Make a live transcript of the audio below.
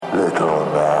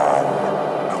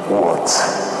What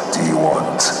do you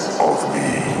want of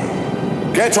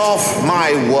me? Get off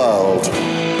my world.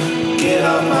 Get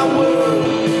off my world.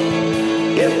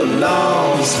 It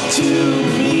belongs to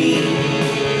me.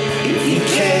 If you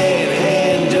can't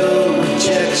handle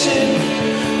rejection,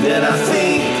 then I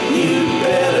think you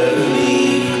better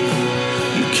leave.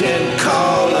 You can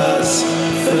call us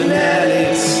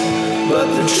fanatics, but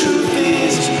the truth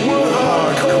is we're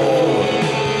hardcore.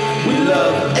 We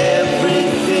love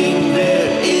everything there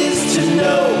is to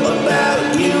know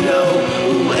about you know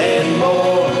who and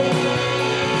more.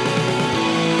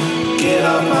 Get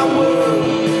off my world,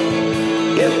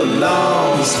 it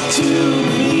belongs to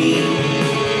me.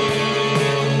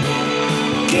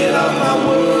 Get off my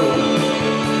world,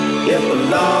 it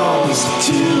belongs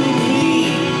to me.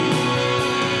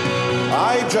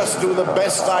 I just do the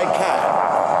best I can.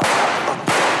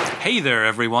 Hey there,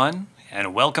 everyone,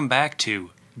 and welcome back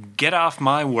to Get Off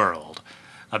My World,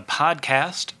 a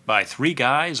podcast by three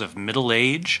guys of middle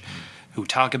age who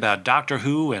talk about Doctor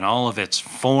Who and all of its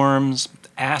forms,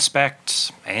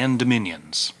 aspects, and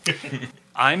dominions.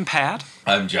 I'm Pat.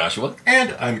 I'm Joshua.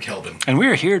 And I'm Kelvin. And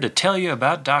we're here to tell you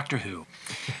about Doctor Who.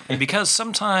 And because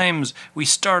sometimes we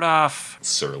start off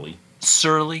Surly.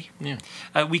 Yeah.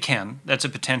 We can. That's a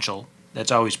potential. That's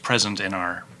always present in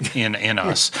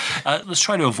us. Let's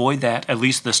try to avoid that, at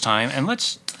least this time. And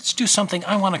let's do something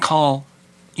I want to call,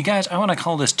 you guys, I want to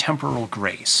call this temporal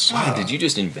grace. Wow, did you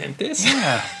just invent this?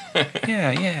 Yeah. I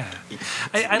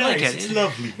like it. It's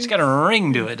lovely. It's got a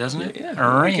ring to it, doesn't it? Yeah, a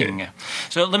like ring.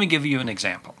 So let me give you an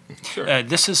example. Sure.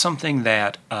 This is something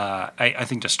that I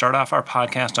think to start off our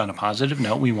podcast on a positive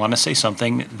note, we want to say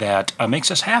something that makes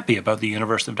us happy about the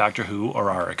universe of Doctor Who or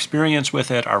our experience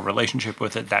with it, our relationship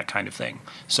with it, that kind of thing.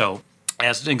 So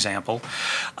as an example,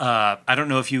 I don't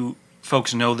know if you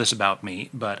folks know this about me,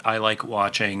 but I like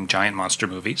watching giant monster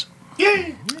movies.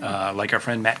 Yay! Like our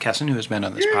friend Matt Kesson, who has been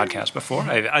on this podcast before.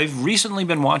 I've recently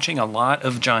been watching a lot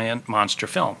of giant monster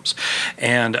films.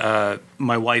 And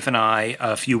my wife and I,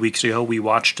 a few weeks ago, we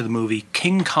watched the movie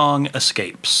King Kong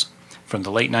Escapes from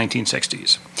the late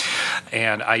 1960s.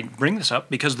 And I bring this up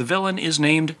because the villain is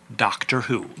named Doctor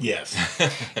Who. Yes.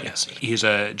 Yes, he's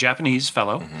a Japanese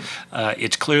fellow.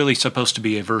 It's clearly supposed to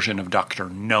be a version of Dr.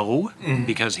 No,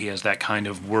 because he has that kind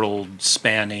of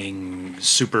world-spanning,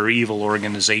 super evil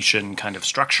organization kind of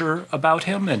structure about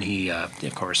him. And he,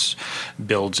 of course,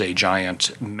 builds a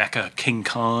giant mecha King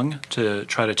Kong to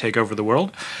try to take over the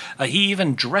world. He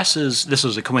even dresses, this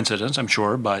is a coincidence, I'm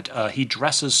sure, but he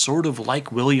dresses sort of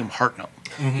like William Hartnell.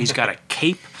 He's got a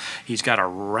cape. He's got a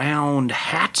round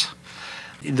hat.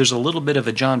 There's a little bit of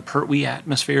a John Pertwee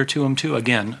atmosphere to him, too.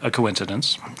 Again, a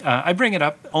coincidence. I bring it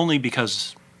up only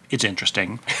because it's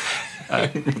interesting.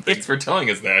 Thanks for telling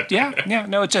us that. Yeah.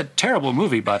 No, it's a terrible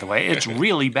movie, by the way. It's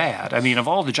really bad. I mean, of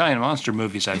all the giant monster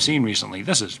movies I've seen recently,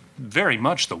 this is very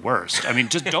much the worst. I mean,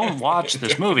 just don't watch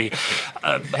this movie.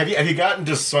 Have you gotten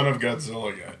to Son of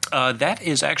Godzilla yet? That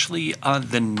is actually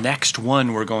the next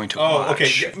one we're going to watch. Oh,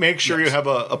 okay. Make sure you have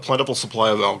a plentiful supply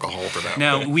of alcohol for that.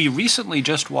 Now, we recently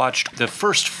just watched the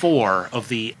first 4 of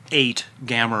the 8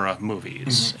 Gamera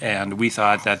movies, and we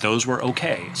thought that those were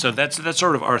okay. So that's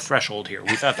sort of our threshold here.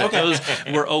 We thought that those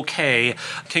were okay.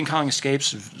 King Kong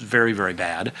Escapes, very, very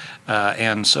bad.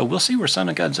 And so we'll see where Son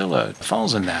of Godzilla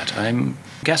falls in that. I'm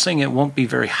guessing it won't be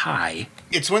very high.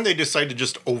 It's when they decide to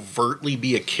just overtly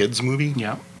be a kid's movie.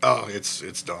 Yeah. Oh,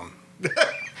 it's dumb.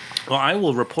 Well, I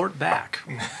will report back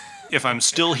if I'm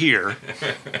still here.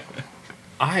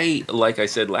 I, like I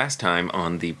said last time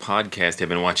on the podcast, have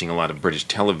been watching a lot of British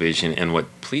television, and what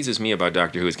pleases me about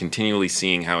Doctor Who is continually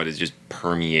seeing how it has just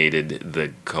permeated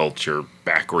the culture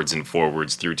backwards and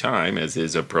forwards through time, as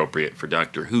is appropriate for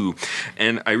Doctor Who.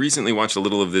 And I recently watched a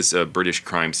little of this British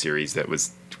crime series that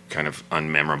was kind of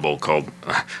unmemorable called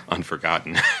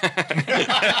Unforgotten.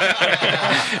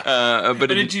 What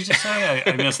did you just say?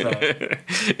 I missed that.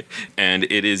 And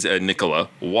it is Nicola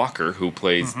Walker, who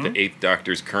plays the 8th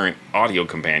Doctor's current audio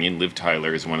companion. Liv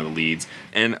Tyler is one of the leads.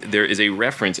 And there is a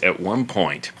reference at one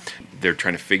point. They're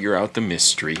trying to figure out the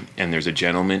mystery, and there's a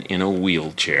gentleman in a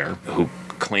wheelchair who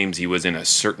claims he was in a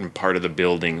certain part of the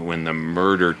building when the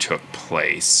murder took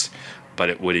place, but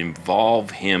it would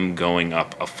involve him going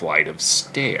up a flight of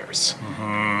stairs.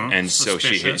 And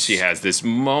Suspicious. so she has this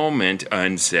moment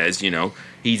and says,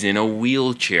 he's in a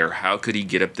wheelchair. How could he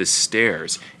get up the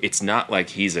stairs? It's not like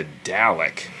he's a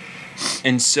Dalek.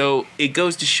 And so it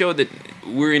goes to show that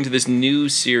we're into this new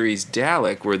series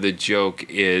Dalek where the joke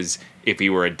is if he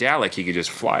were a Dalek, he could just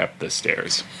fly up the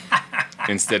stairs.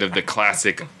 Instead of the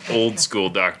classic old school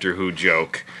Doctor Who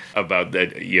joke about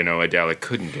that, a Dalek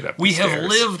couldn't get up the We stairs. have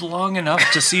lived long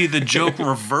enough to see the joke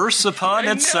reverse upon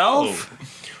itself.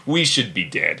 we should be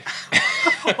dead.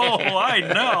 Oh, I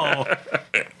know.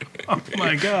 Oh,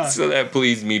 my God. So that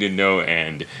pleased me to no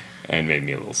end and made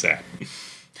me a little sad.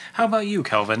 How about you,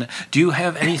 Kelvin? Do you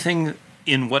have anything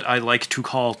in what I like to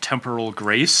call temporal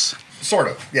grace? Sort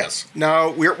of, yes. Now,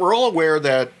 we're all aware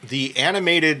that the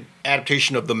animated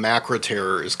adaptation of the Macra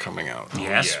Terror is coming out.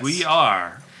 Yes, yes. we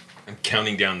are. I'm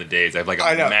counting down the days. I have like a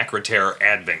I know. Macra Terror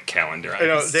advent calendar.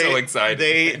 I'm so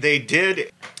excited. They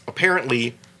did,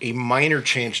 apparently, a minor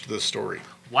change to the story.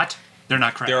 What? They're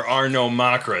not crabs. There are no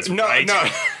Macras, No, right? no.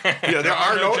 Yeah, there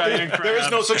are no. giant There is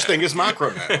no such thing as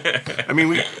macro men. I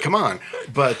mean, come on.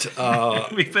 But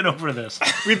We've been over this.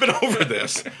 we've been over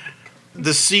this.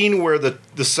 The scene where the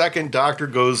second Doctor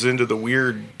goes into the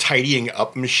weird tidying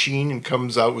up machine and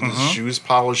comes out with his shoes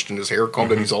polished and his hair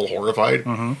combed and he's all horrified.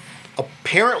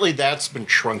 Apparently, that's been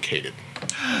truncated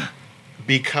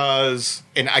because,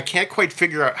 and I can't quite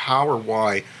figure out how or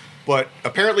why, but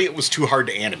apparently it was too hard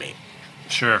to animate.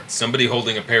 Sure. Somebody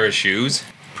holding a pair of shoes?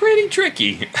 Pretty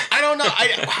tricky. I don't know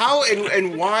how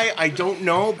and why. I don't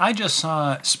know. I just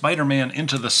saw Spider-Man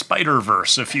Into the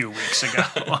Spider-Verse a few weeks ago.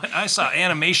 I saw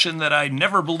animation that I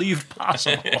never believed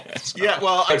possible. Yeah,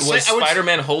 well, Was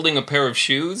Spider-Man holding a pair of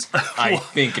shoes? I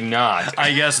think not.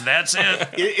 I guess that's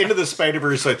it. Into the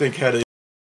Spider-Verse, I think, had a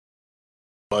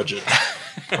budget.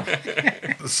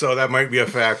 So that might be a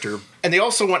factor. And they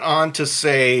also went on to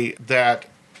say that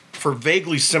for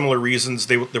vaguely similar reasons,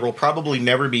 there will probably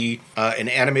never be an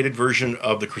animated version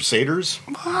of the Crusaders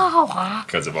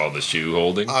Because of all the shoe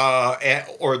holding?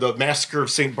 or the Massacre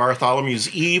of St. Bartholomew's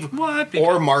Eve What?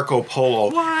 or Marco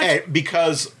Polo. What?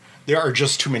 Because there are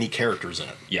just too many characters in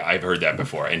it. Yeah, I've heard that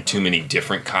before. And too many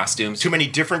different costumes. Too many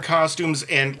different costumes.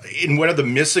 And in one of the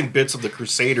missing bits of the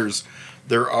Crusaders,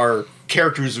 there are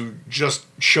characters who just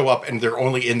show up and they're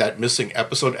only in that missing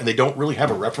episode and they don't really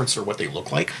have a reference for what they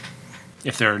look like.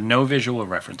 If there are no visual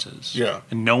references, Yeah.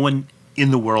 and no one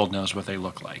in the world knows what they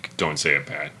look like, Don't say it,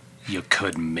 Pat. you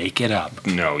could make it up.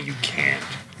 No, you can't.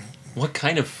 What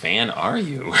kind of fan are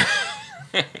you?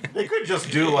 They could just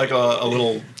do like a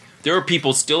little... There are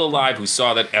people still alive who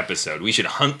saw that episode. We should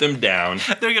hunt them down,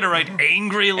 They're going to write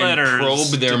angry letters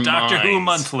probe their to Doctor Who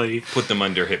minds. Monthly. put them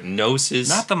under hypnosis.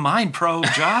 Not the mind probe,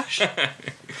 Josh.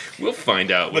 We'll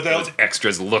find out what Without- those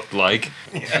extras looked like.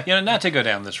 Not to go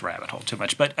down this rabbit hole too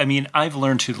much, but I mean, I've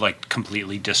learned to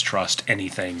completely distrust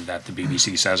anything that the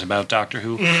BBC says about Doctor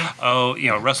Who. Oh,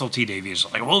 Russell T Davies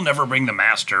is like, we'll never bring the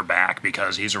Master back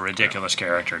because he's a ridiculous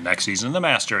character. Next season, the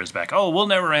Master is back. Oh, we'll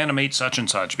never animate such and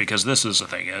such because this is a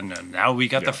thing. And now we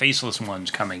got the faceless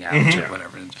ones coming out or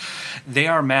whatever. They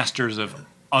are masters of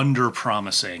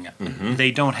under-promising. They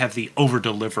don't have the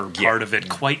over-deliver part of it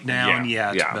quite down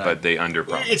yet. Yeah, but they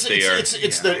underpromise.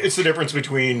 It's the difference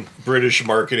between British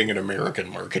marketing and American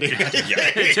marketing.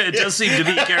 It does seem to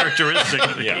be characteristic.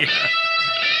 Yeah.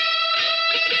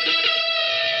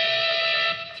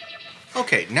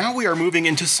 Okay, now we are moving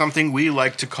into something we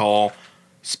like to call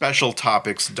Special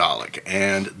Topics Dalek.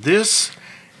 And this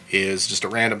is just a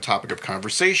random topic of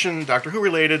conversation, Doctor Who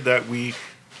related, that we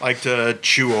like to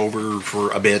chew over for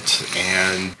a bit.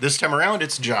 And this time around,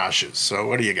 it's Josh's. So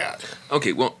what do you got?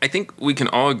 Okay, well, I think we can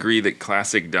all agree that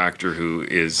classic Doctor Who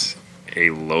is a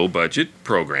low-budget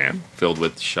program filled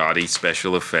with shoddy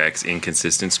special effects,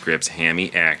 inconsistent scripts,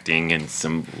 hammy acting, and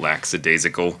some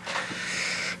lackadaisical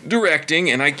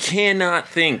directing. And I cannot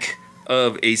think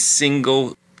of a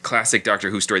single classic Doctor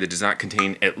Who story that does not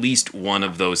contain at least one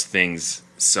of those things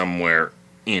somewhere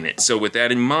in it. So with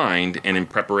that in mind, and in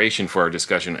preparation for our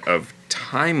discussion of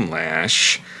Time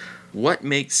Lash, what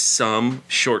makes some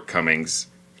shortcomings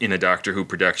in a Doctor Who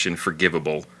production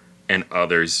forgivable and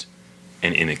others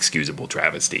an inexcusable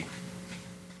travesty?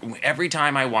 Every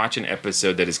time I watch an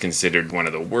episode that is considered one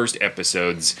of the worst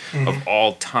episodes of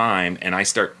all time, and I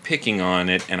start picking on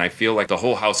it, and I feel like the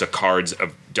whole house of cards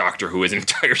of Doctor Who, his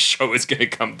entire show, is going to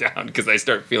come down, because I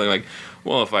start feeling like,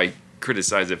 well, if I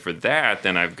criticize it for that,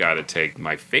 then I've got to take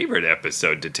my favorite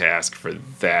episode to task for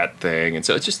that thing. And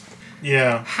so it's just,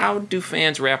 how do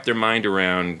fans wrap their mind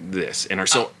around this and are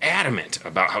so adamant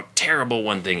about how terrible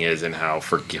one thing is and how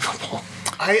forgivable?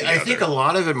 I think a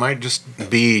lot of it might just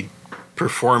be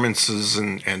performances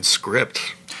and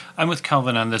script. I'm with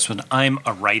Calvin on this one. I'm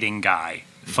a writing guy.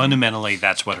 Fundamentally,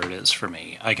 that's what it is for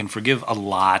me. I can forgive a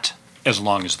lot as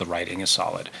long as the writing is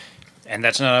solid. And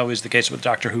that's not always the case with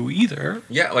Doctor Who either.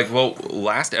 Yeah,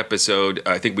 last episode,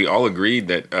 I think we all agreed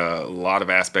that a lot of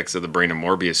aspects of the Brain of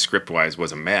Morbius script-wise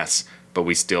was a mess, but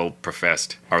we still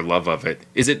professed our love of it.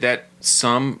 Is it that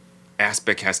some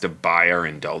aspect has to buy our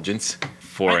indulgence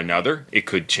for another? It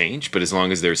could change, but as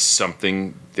long as there's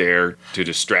something there to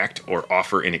distract or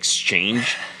offer in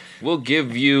exchange, we'll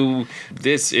give you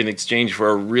this in exchange for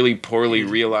a really poorly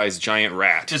realized giant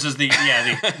rat. This is the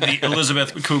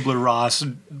Elizabeth Kubler-Ross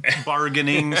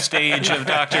bargaining stage of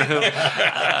Doctor Who.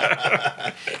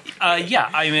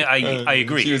 I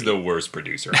agree. She was the worst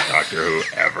producer of Doctor Who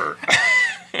ever.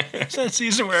 It's that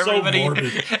season where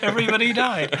everybody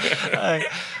died.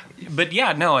 But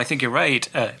yeah, no, I think you're right.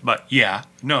 But yeah,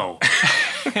 no.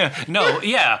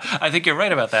 I think you're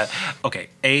right about that. Okay,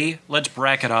 let's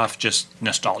bracket off just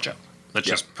nostalgia. Let's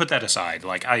just put that aside.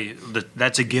 Like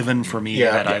that's a given for me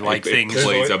that I like things. It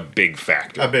plays a big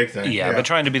factor. A big thing. Yeah, but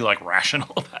trying to be like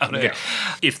rational about it. Yeah.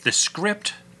 If the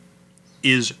script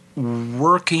is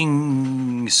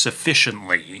working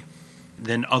sufficiently,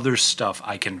 then other stuff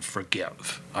I can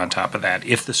forgive on top of that.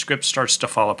 If the script starts to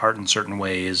fall apart in certain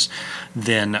ways,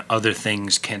 then other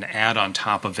things can add on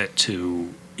top of it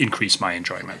to increase my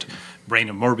enjoyment. Brain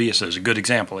of Morbius is a good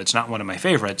example. It's not one of my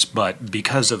favorites, but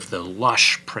because of the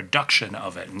lush production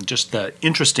of it and just the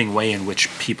interesting way in which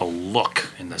people look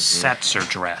and the sets are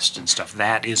dressed and stuff,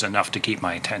 that is enough to keep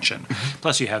my attention.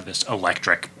 Plus you have this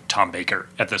electric Tom Baker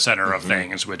at the center of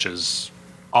things, which is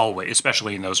always,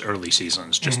 especially in those early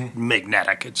seasons, just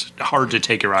magnetic. It's hard to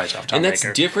take your eyes off Tom And that's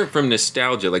Baker. different from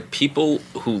nostalgia. Like, people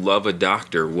who love a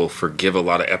Doctor will forgive a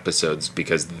lot of episodes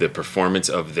because the performance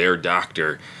of their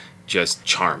Doctor just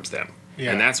charms them.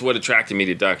 Yeah. And that's what attracted me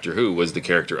to Doctor Who, was the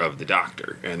character of the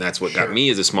Doctor. And that's what got me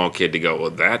as a small kid to go,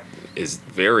 well, that is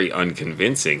very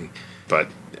unconvincing, but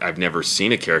I've never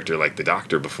seen a character like the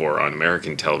Doctor before on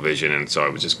American television, and so I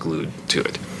was just glued to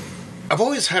it. I've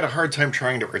always had a hard time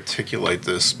trying to articulate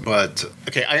this, but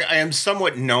okay, I am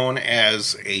somewhat known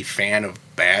as a fan of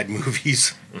bad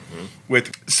movies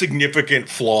with significant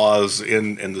flaws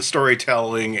in the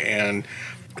storytelling and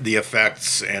the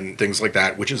effects and things like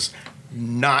that, which is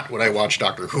not what I watch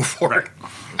Doctor Who for. Right.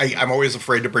 I'm always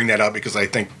afraid to bring that up because I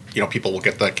think people will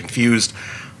get that confused.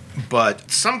 But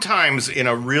sometimes in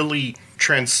a really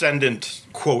transcendent,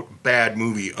 quote, bad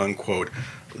movie, unquote,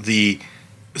 the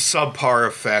subpar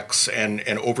effects and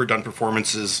overdone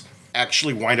performances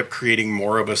actually wind up creating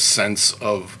more of a sense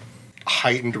of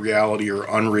heightened reality or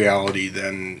unreality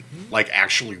than like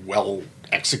actually well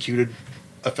executed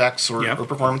effects or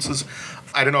performances.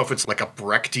 I don't know if it's like a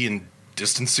Brechtian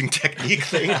distancing technique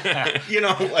thing,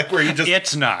 like where you just...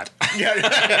 It's not.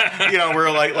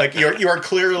 Where like you are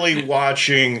clearly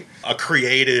watching a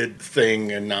created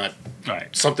thing and not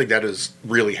something that is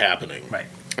really happening. Right.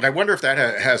 And I wonder if that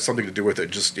has something to do with it.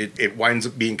 Just it winds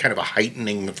up being kind of a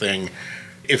heightening thing,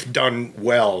 if done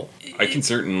well. I can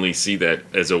certainly see that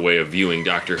as a way of viewing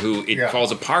Doctor Who. It falls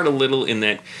apart a little in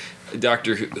that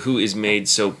Doctor Who is made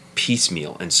so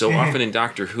piecemeal, and so often in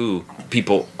Doctor Who,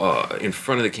 people in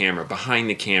front of the camera, behind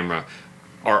the camera,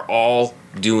 are all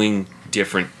doing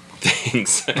different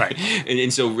things. Right.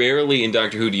 and so rarely in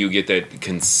Doctor Who do you get that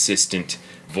consistent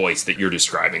voice that you're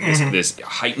describing, this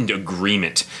heightened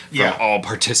agreement from all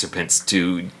participants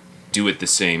to do it the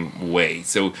same way.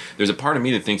 So there's a part of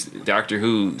me that thinks Doctor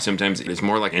Who sometimes is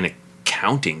more like an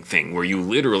accounting thing where you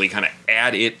literally kind of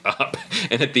add it up,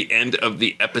 and at the end of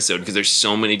the episode, because there's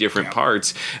so many different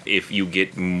parts, if you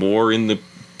get more in the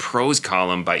pros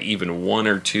column by even 1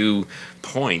 or 2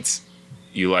 points,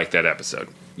 you like that episode.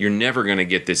 You're never going to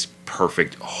get this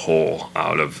perfect whole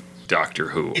out of Doctor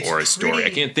Who or a story. I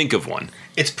can't think of one.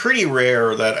 It's pretty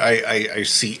rare that I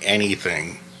see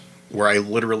anything where I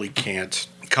literally can't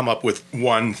come up with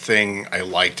one thing I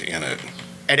liked in it.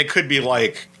 And it could be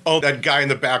like, oh, that guy in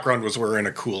the background was wearing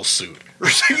a cool suit. Or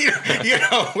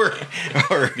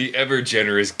The ever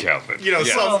generous Calvin.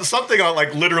 Something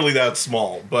like literally that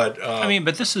small. But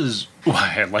but this is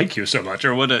why I like you so much,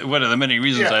 or one of the many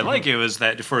reasons I like you is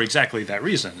that for exactly that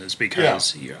reason, is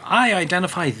because I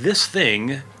identify this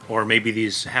thing, or maybe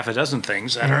these half a dozen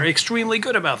things that are extremely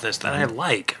good about this that I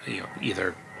like,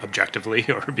 either objectively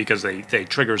or because they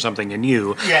trigger something in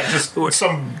you. Yeah, just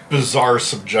some bizarre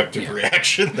subjective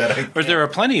reaction that I... But there are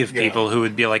plenty of people who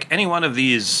would be like, any one of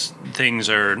these things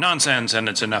are nonsense and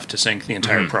it's enough to sink the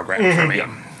entire program for me.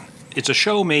 Yeah. It's a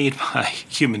show made by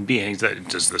human beings.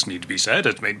 Does this need to be said?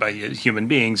 It's made by human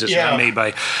beings. It's not made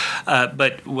by...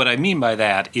 but what I mean by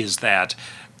that is that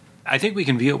I think we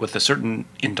can view it with a certain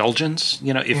indulgence.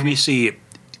 If we see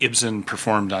Ibsen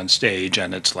performed on stage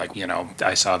and it's like,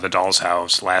 I saw The Doll's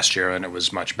House last year and it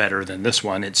was much better than this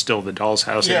one, it's still The Doll's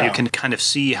House. And you can kind of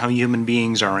see how human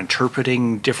beings are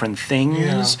interpreting different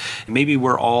things. Maybe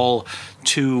we're all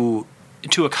too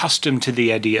accustomed to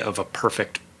the idea of a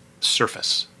perfect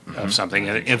surface of something.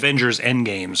 Avengers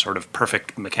Endgame, sort of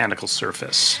perfect mechanical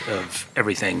surface of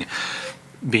everything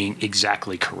being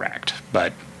exactly correct.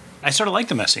 But I sort of like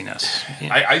the messiness.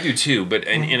 I do too, but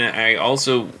and I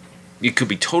also it could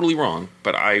be totally wrong,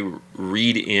 but I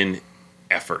read in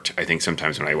effort, I think,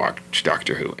 sometimes when I watch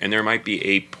Doctor Who. And there might be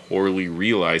a poorly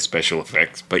realized special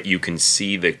effects, but you can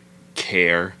see the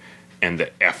care and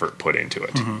the effort put into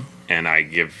it. And I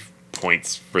give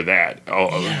points for that.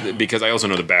 Because I also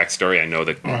know the backstory. I know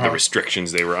the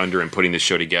restrictions they were under in putting this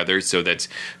show together, so that's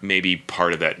maybe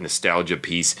part of that nostalgia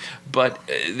piece. But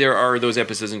there are those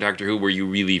episodes in Doctor Who where you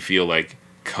really feel like,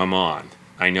 come on.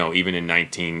 I know, even in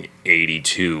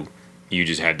 1982, you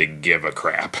just had to give a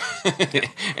crap.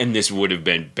 And this would have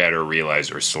been better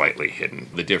realized or slightly hidden.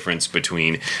 The difference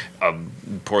between a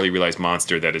poorly realized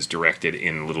monster that is directed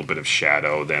in a little bit of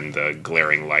shadow than the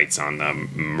glaring lights on the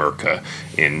Merca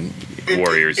in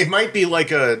Warriors. It might be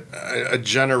like a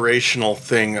generational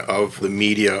thing of the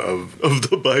media of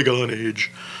the bygone age,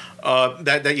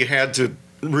 that you had to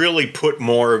really put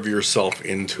more of yourself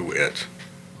into it,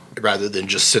 rather than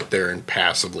just sit there and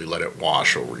passively let it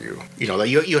wash over you. You know,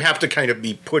 you have to kind of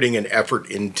be putting an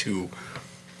effort into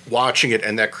watching it,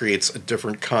 and that creates a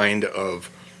different kind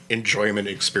of enjoyment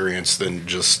experience than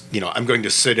just, I'm going to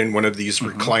sit in one of these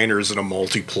recliners in a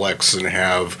multiplex and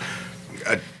have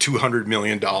a $200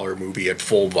 million movie at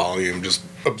full volume, just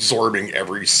absorbing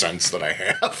every sense that I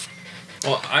have.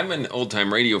 Well, I'm an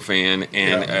old-time radio fan,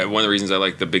 and one of the reasons I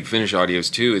like the Big Finish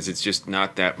audios, too, is it's just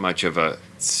not that much of a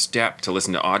step to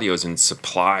listen to audios and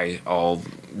supply all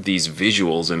these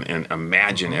visuals and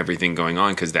imagine everything going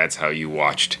on, because that's how you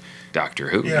watched Doctor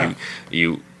Who. Yeah.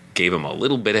 You gave them a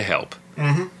little bit of help.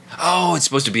 Oh, it's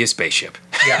supposed to be a spaceship.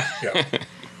 Yeah.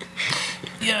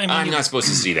 Yeah, I mean, I'm not supposed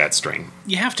to see that string.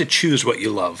 you have to choose what you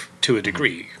love to a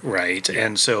degree, right?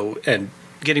 And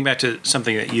getting back to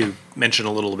something that you mentioned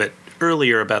a little bit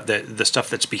earlier about the stuff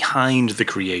that's behind the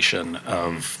creation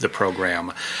of the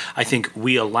program, I think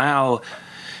we allow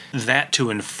that to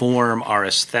inform our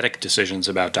aesthetic decisions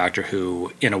about Doctor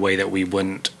Who in a way that we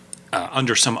wouldn't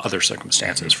under some other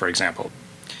circumstances. For example,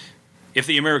 if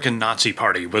the American Nazi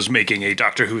Party was making a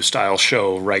Doctor Who style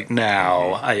show right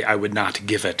now, I would not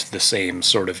give it the same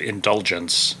sort of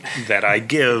indulgence that I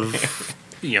give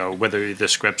whether the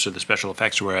scripts or the special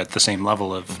effects were at the same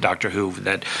level of Doctor Who,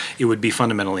 that it would be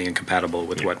fundamentally incompatible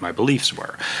with what my beliefs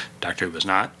were. Doctor Who was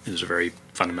not. It was a very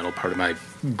fundamental part of my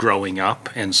growing up,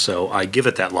 and so I give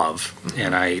it that love.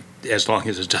 And as long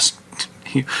as it doesn't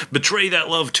betray that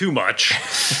love too much,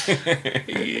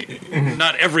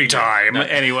 not every time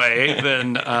anyway,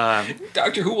 then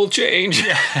Doctor Who will change.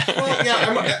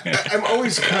 I'm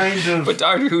always kind of... But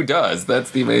Doctor Who does. That's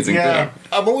the amazing thing.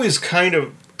 I'm always kind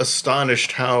of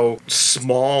astonished how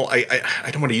small... I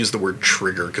don't want to use the word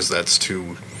trigger, because that's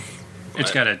too...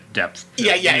 It's got a depth.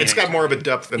 Yeah, it's got more of a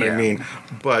depth than I mean.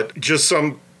 But just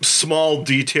some small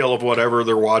detail of whatever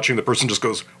they're watching, the person just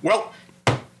goes, well,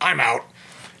 I'm out.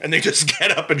 And they just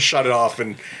get up and shut it off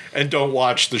and don't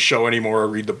watch the show anymore or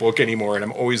read the book anymore. And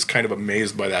I'm always kind of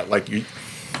amazed by that. Like,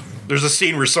 there's a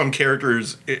scene where some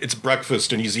characters, it's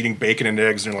breakfast and he's eating bacon and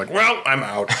eggs, and you're like, well, I'm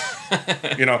out.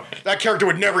 That character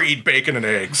would never eat bacon and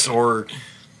eggs. Or,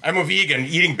 I'm a vegan,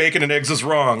 eating bacon and eggs is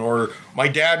wrong. Or, my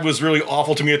dad was really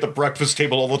awful to me at the breakfast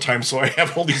table all the time, so I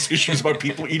have all these issues about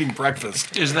people eating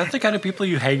breakfast. Is that the kind of people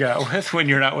you hang out with when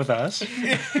you're not with us?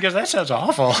 Because that sounds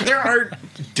awful. There are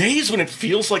days when it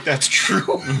feels like that's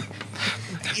true.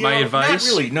 My advice?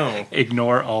 Not really, no.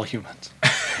 Ignore all humans.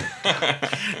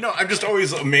 No, I'm just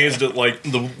always amazed at, like,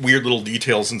 the weird little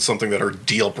details in something that are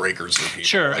deal breakers for people.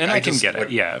 Sure, like, and I can get it,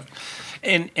 yeah.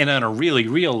 And on a really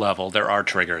real level, there are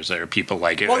triggers. There are people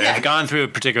like have gone through a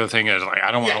particular thing and is like,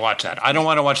 I don't want to watch that. I don't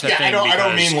want to watch that thing. I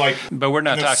don't mean like. But we're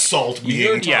not talking assault.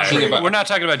 We're not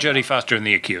talking about Jodie Foster and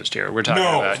The Accused here. We're talking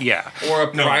about or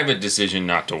a private decision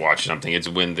not to watch something. It's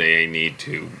when they need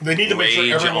to make sure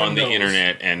rage everyone on the knows.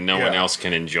 internet and no one else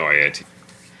can enjoy it.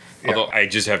 Yeah. Although I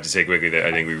just have to say quickly that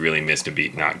I think we really missed a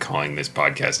beat not calling this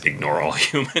podcast "Ignore All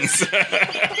Humans."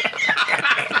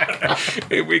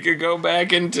 If we could go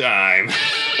back in time.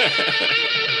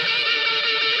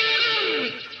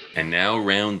 And now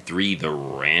round 3, the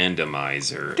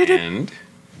randomizer. And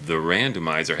the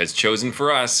randomizer has chosen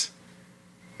for us,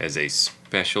 as a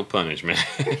special punishment,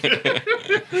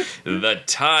 the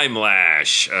Time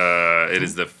Lash. It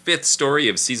is the 5th story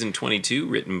of season 22,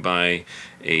 written by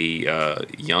a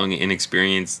young,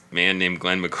 inexperienced man named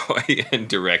Glenn McCoy and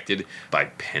directed by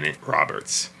Pennant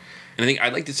Roberts. And I think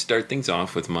I'd like to start things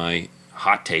off with my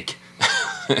hot take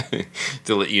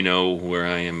to let you know where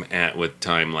I am at with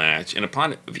Time Lash. And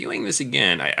upon viewing this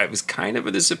again, I was kind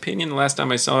of this opinion the last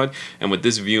time I saw it. And with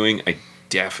this viewing, I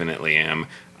definitely am.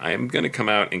 I'm going to come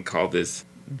out and call this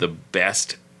the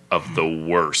best of the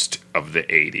worst of the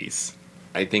 80s.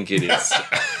 I think it is.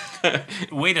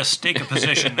 Way to stake a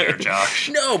position there, Josh.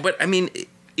 No, but I mean,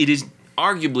 it is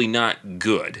arguably not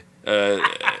good.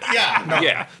 Yeah, no.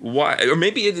 Yeah. Why? Or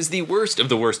maybe it is the worst of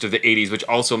the 80s, which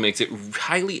also makes it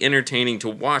highly entertaining to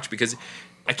watch, because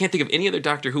I can't think of any other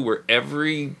Doctor Who where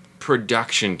every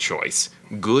production choice,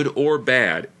 good or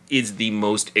bad, is the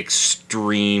most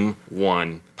extreme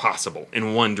one possible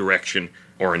in one direction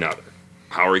or another.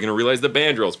 How are we going to realize the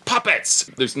Bandrels? Puppets!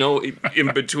 There's no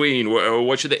in between.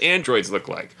 What should the androids look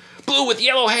like? Blue with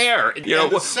yellow hair. You know,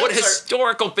 what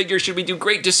historical figure should we do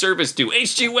great disservice to?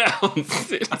 H.G.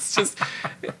 Wells. It's just...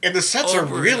 And the sets are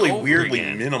really weirdly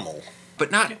minimal.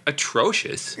 But not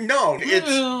atrocious. No,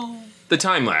 it's... The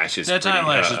Time Lash is That Time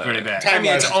Lash is pretty bad. I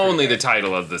mean, it's only the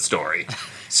title of the story.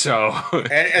 So...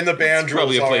 and the Bandrels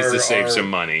probably a place to save some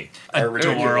money.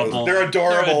 Adorable. They're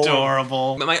adorable. They're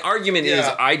adorable. But my argument is,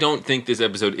 I don't think this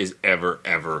episode is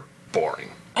ever boring.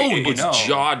 It's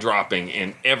jaw-dropping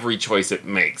in every choice it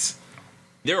makes.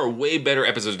 There are way better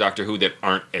episodes of Doctor Who that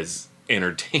aren't as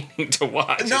entertaining to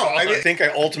watch. No, I think I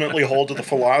ultimately hold to the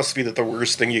philosophy that the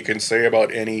worst thing you can say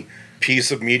about any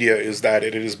piece of media is that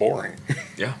it is boring.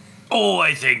 Yeah. Oh,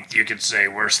 I think you could say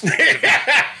worse things.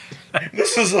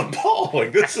 This is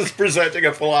appalling. This is presenting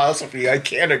a philosophy. I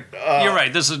can't... You're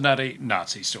right. This is not a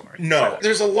Nazi story. No.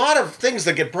 There's a lot of things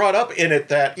that get brought up in it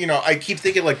that, I keep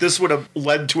thinking, like, this would have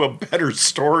led to a better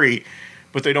story,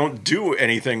 but they don't do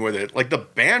anything with it. Like the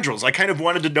Bandrels. I kind of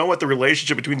wanted to know what the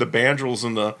relationship between the Bandrels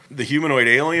and the humanoid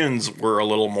aliens were a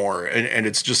little more, and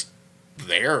it's just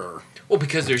there. Well,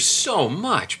 because there's so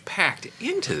much packed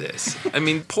into this. I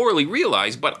mean, poorly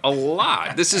realized, but a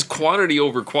lot. This is quantity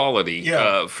over quality,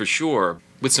 for sure,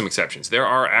 with some exceptions. There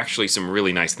are actually some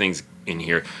really nice things in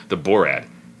here. The Borad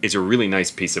is a really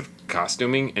nice piece of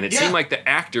costuming, and it seemed like the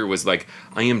actor was like,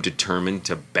 I am determined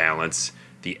to balance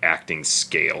the acting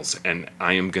scales, and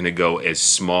I am going to go as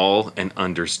small and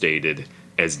understated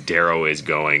as Darrow is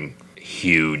going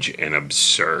huge and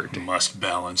absurd. Must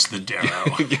balance the Darrow.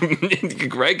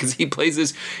 Right? Because he plays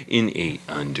this in a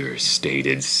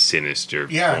understated, sinister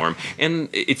form. And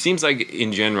it seems like,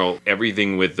 in general,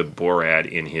 everything with the Borad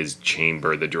in his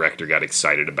chamber, the director got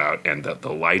excited about, and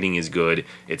the lighting is good.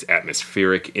 It's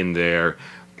atmospheric in there.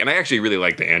 And I actually really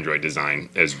like the android design,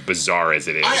 as bizarre as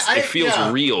it is. It feels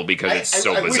real because it's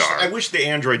so bizarre. I wish the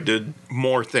android did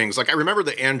more things. Like, I remember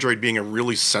the android being a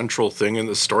really central thing in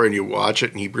the story, and you watch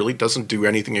it, and he really doesn't do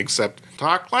anything except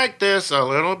talk like this a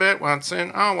little bit once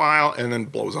in a while, and then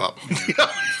blows up.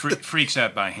 Freaks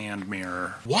out by hand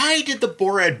mirror. Why did the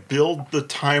Borad build the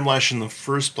Time Lash in the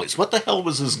first place? What the hell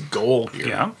was his goal here?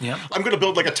 Yeah. I'm going to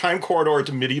build like a time corridor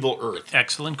to medieval Earth.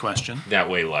 Excellent question. That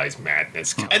way lies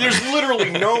madness. And there's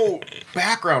literally no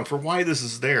background for why this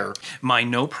is there. My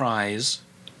no prize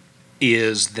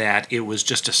is that it was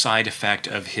just a side effect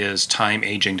of his time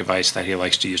aging device that he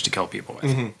likes to use to kill people with.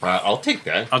 Mm-hmm. I'll take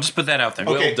that. I'll just put that out there.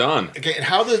 Well done. Okay, and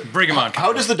how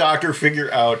does the Doctor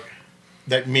figure out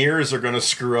that mirrors are going to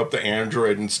screw up the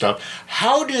android and stuff?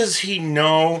 How does he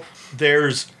know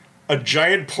there's a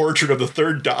giant portrait of the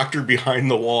Third Doctor behind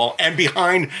the wall, and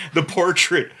behind the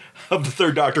portrait of the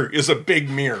Third Doctor is a big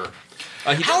mirror?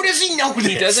 How does he know this?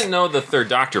 He doesn't know the Third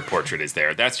Doctor portrait is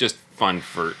there. That's just fun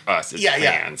for us as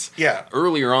fans. Yeah.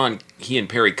 Earlier on, he and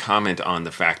Perry comment on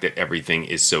the fact that everything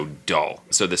is so dull.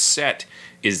 So the set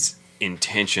is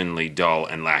intentionally dull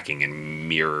and lacking in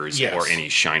mirrors or any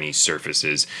shiny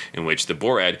surfaces, in which the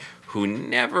Borad, who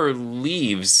never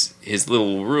leaves his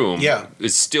little room,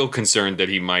 is still concerned that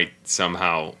he might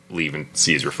somehow leave and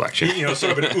see his reflection.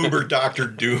 Sort of an Uber Doctor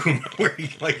Doom, where he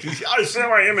I saw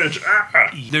my image.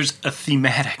 There's a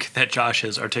thematic that Josh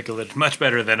has articulated much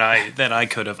better than I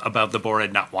could have about the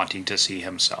Borad not wanting to see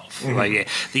himself, like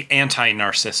the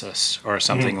anti-Narcissus or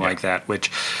something like that, which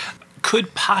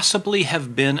could possibly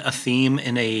have been a theme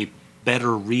in a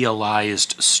better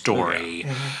realized story.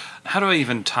 How do I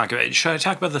even talk about it? Should I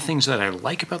talk about the things that I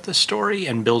like about this story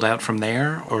and build out from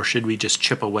there, or should we just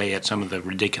chip away at some of the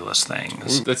ridiculous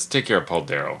things? Let's take care of Paul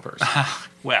Darrow first.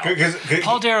 Well,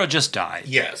 Paul Darrow just died.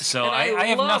 Yes. So I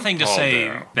have nothing to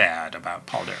say bad about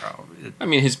Paul Darrow. I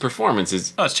mean, his performance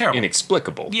is it's terrible.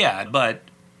 Inexplicable. Yeah, but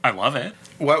I love it.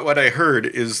 What I heard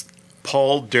is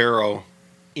Paul Darrow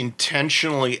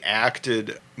intentionally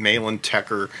acted Malin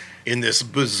Tecker in this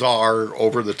bizarre,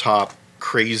 over-the-top,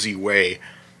 crazy way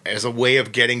as a way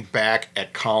of getting back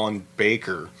at Colin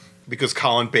Baker, because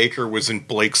Colin Baker was in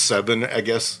Blake 7, I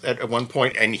guess, at one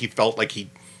point, and he felt like he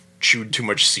chewed too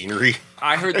much scenery.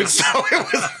 I heard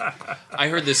I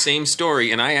heard the same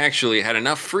story, and I actually had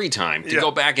enough free time to go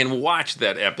back and watch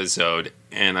that episode.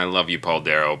 And I love you, Paul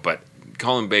Darrow, but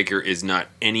Colin Baker is not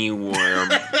anywhere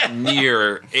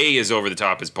near A, as over the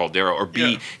top as Paul Darrow, or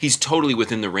B, he's totally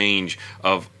within the range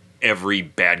of every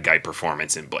bad guy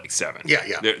performance in Blake 7.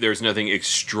 Yeah. There's nothing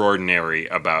extraordinary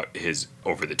about his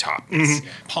over-the-topness.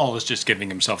 Paul is just giving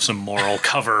himself some moral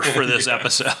cover for this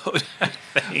episode, I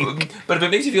think. But if it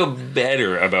makes you feel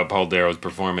better about Paul Darrow's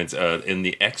performance in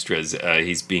the extras,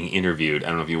 he's being interviewed. I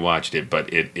don't know if you watched it,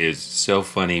 but it is so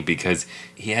funny because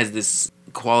he has this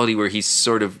quality where he's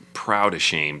sort of proud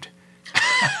ashamed.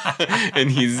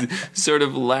 And he's sort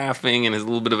of laughing and has a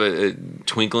little bit of a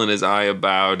twinkle in his eye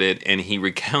about it. And he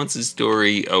recounts a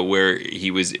story where he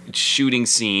was shooting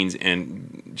scenes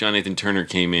and John Nathan Turner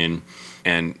came in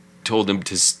and told him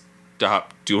to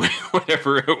stop doing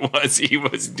whatever it was he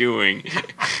was doing.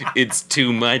 It's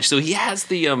too much. So he has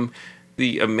the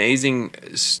amazing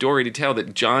story to tell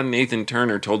that John Nathan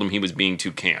Turner told him he was being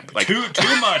too camp. Like Too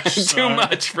much. too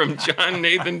much from John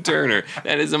Nathan Turner.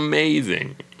 That is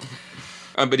amazing.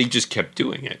 But he just kept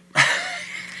doing it.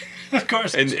 Of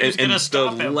course. And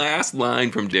stop the him. last line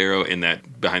from Darrow in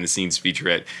that behind-the-scenes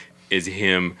featurette is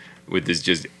him with this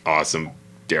just awesome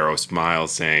Darrow smile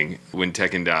saying, "When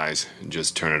Tekken dies,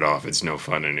 just turn it off. It's no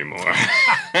fun anymore."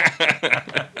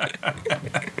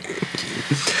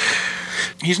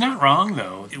 He's not wrong,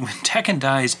 though. When Tekken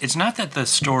dies, it's not that the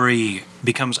story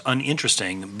becomes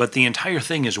uninteresting, but the entire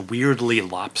thing is weirdly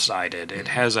lopsided. It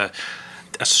has a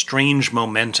strange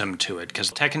momentum to it,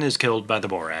 because Tekken is killed by the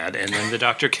Borad, and then the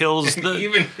Doctor kills the...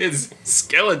 Even his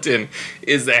skeleton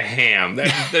is a ham.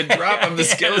 The drop of the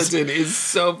skeleton is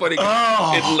so funny.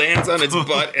 Oh. It lands on its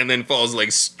butt and then falls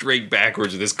like straight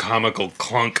backwards with this comical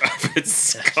clunk of its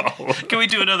skull. Can we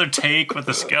do another take with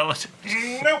the skeleton?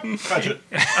 Nope. Touch it.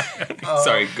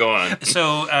 Sorry, go on.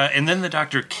 So, and then the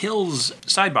Doctor kills...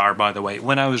 Sidebar, by the way,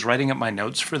 when I was writing up my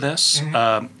notes for this,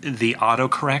 the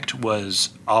autocorrect was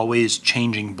always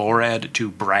changing Borad to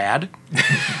Brad.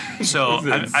 So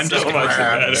I'm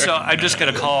just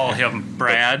going to call him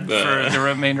Brad for the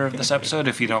remainder of this episode,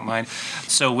 if you don't mind.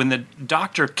 So when the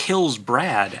Doctor kills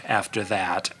Brad after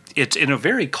that, it's in a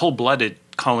very cold-blooded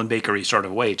Colin Bakery sort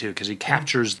of way, too, because he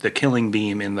captures the killing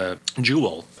beam in the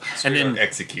jewel. And then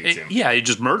executes him. Yeah, he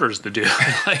just murders the dude.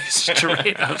 Like,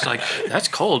 straight. I was like, that's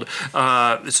cold.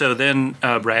 So then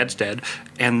Brad's dead.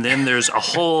 And then there's a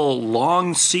whole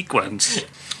long sequence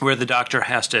where the Doctor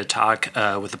has to talk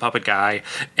with the puppet guy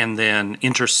and then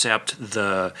intercept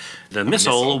the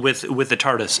missile with the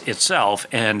TARDIS itself.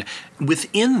 And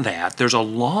within that, there's a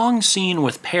long scene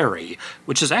with Perry,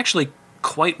 which is actually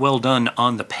quite well done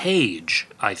on the page,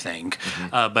 I think,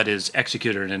 but is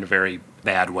executed in a very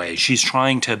bad way. She's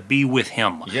trying to be with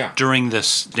him during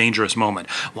this dangerous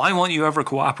moment. Why won't you ever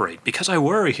cooperate? Because I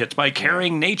worry. It's my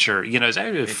caring nature. You know, it's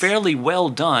actually fairly well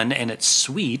done, and it's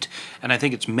sweet, and I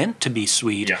think it's meant to be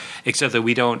sweet, except that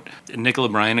we don't... Nicola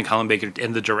Bryant and Colin Baker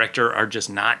and the director are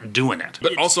just not doing it.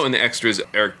 But also in the extras,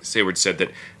 Eric Sayward said that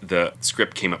the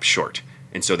script came up short,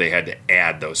 and so they had to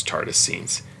add those TARDIS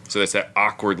scenes. So that's that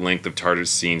awkward length of TARDIS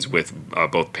scenes with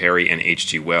both Perry and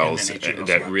H.G. Wells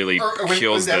that really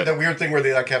kills the weird thing where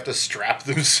they like have to strap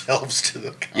themselves to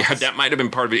the console. Yeah, that might have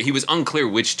been part of it. He was unclear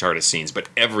which TARDIS scenes, but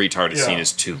every TARDIS scene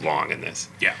is too long in this.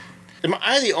 Yeah. Am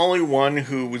I the only one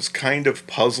who was kind of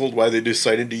puzzled why they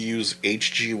decided to use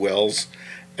H.G. Wells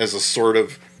as a sort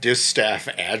of distaff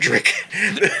Adric?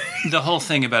 The whole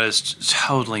thing about it is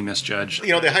totally misjudged.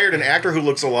 You know, they hired an actor who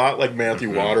looks a lot like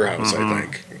Matthew Waterhouse, I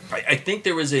think. I think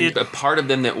there was a part of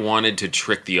them that wanted to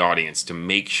trick the audience to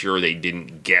make sure they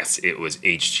didn't guess it was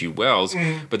H.G. Wells,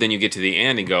 but then you get to the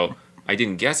end and go, I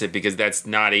didn't guess it because that's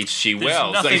not H.G.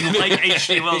 Wells. There's nothing like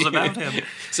H.G. Wells about him.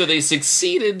 So they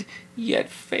succeeded, yet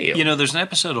failed. You know, there's an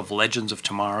episode of Legends of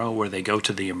Tomorrow where they go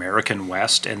to the American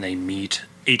West and they meet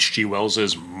H.G.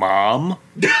 Wells's mom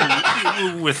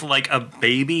with like a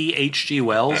baby H.G.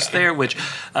 Wells there, which,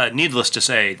 needless to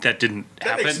say, that didn't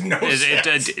happen. Makes no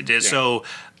sense. So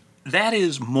that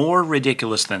is more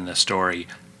ridiculous than this story,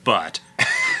 but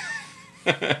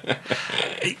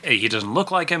he doesn't look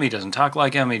like him, he doesn't talk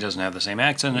like him, he doesn't have the same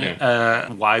accent.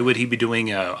 Why would he be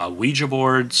doing a Ouija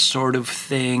board sort of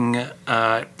thing?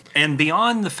 And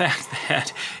beyond the fact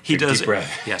that he does... Deep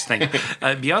breath. Yes, thank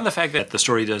you. Beyond the fact that the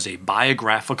story does a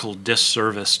biographical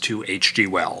disservice to H.G.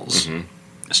 Wells,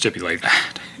 stipulate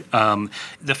that.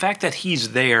 The fact that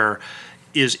he's there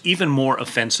is even more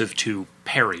offensive to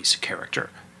Perry's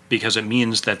character, because it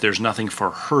means that there's nothing for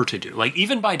her to do. Like,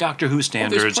 even by Doctor Who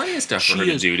standards... there's plenty of stuff for her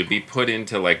to do, to be put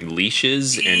into, like,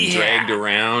 leashes and dragged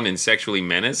around and sexually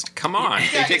menaced. Come on.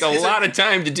 They take a lot of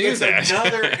time to do that.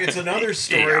 It's another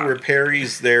story where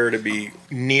Perry's there to be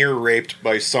near raped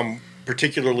by some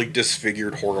particularly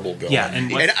disfigured, horrible villain. Yeah,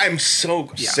 and I'm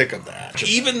so sick of that.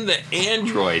 Even the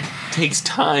android takes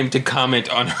time to comment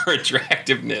on her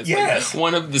attractiveness. Yes. Like,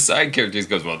 one of the side characters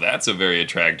goes, well, that's a very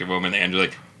attractive woman. The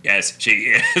android's like, Yes, she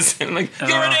is. And I'm like, you're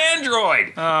an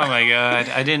android! Oh my god,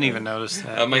 I didn't even notice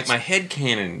that. My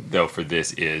headcanon, though, for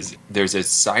this is there's a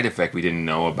side effect we didn't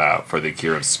know about for the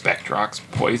cure of Spectrox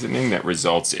poisoning that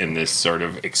results in this sort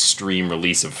of extreme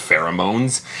release of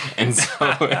pheromones. And so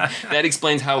that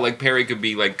explains how, like, Perry could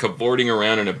be, like, cavorting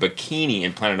around in a bikini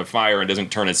in Planet of Fire and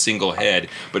doesn't turn a single head.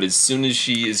 But as soon as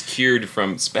she is cured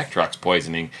from Spectrox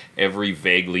poisoning, every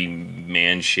vaguely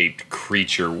man-shaped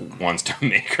creature wants to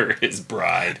make her his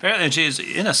bride. And she's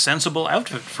in a sensible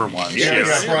outfit for once. Yeah, you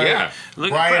got Brian, Yeah.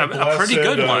 Look, Brian a pretty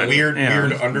good one. Weird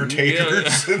Yeah.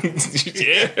 Undertakers.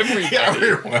 Everybody.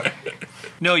 Everyone.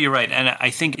 No, you're right, and I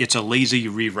think it's a lazy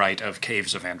rewrite of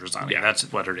Caves of Androzani. Yeah. That's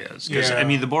what it is. 'Cause, Yeah. I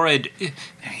mean, the Borid,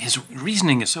 his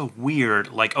reasoning is so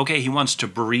weird. Like, okay, he wants to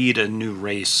breed a new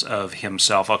race of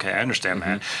himself. Okay, I understand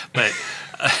that, but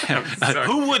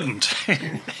who wouldn't?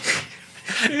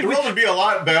 The world would be a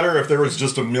lot better if there was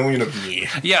just a million of me.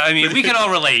 Yeah, I mean, we can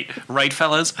all relate, right,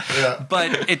 fellas? Yeah.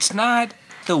 But it's not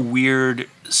the weird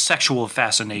sexual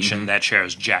fascination that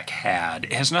Cher's Jack had.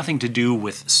 It has nothing to do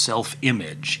with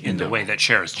self-image in the way that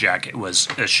Cher's Jack was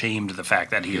ashamed of the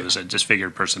fact that he was a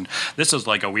disfigured person. This is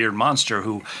like a weird monster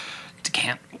who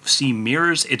can't see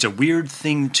mirrors. It's a weird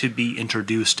thing to be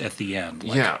introduced at the end.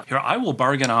 Like, Yeah. here, I will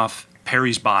bargain off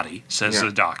Perry's body, says Yeah.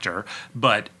 the doctor,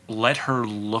 but let her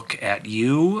look at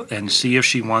you and see if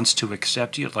she wants to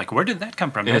accept you. Like, where did that come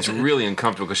from? And it's really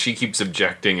uncomfortable because she keeps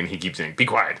objecting and he keeps saying, "Be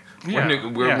quiet. Yeah,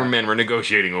 We're men. We're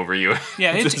negotiating over you."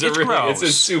 Yeah, it's gross.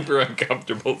 It's a super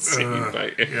uncomfortable scene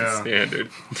by any standard.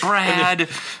 Brad.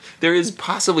 There is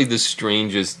possibly the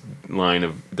strangest line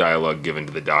of dialogue given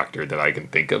to the doctor that I can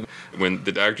think of. When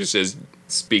the doctor says,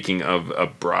 speaking of a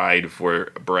bride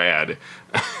for Brad,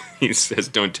 he says,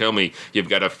 "Don't tell me you've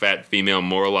got a fat female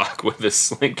Morlock with a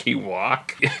slinky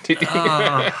walk."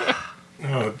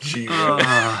 Oh, gee.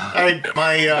 I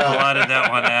Blotted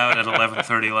that one out at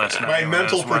 11:30 last night. my when I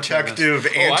mental was watching this. protective I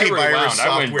antivirus rewound. I went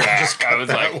software back. just cut I was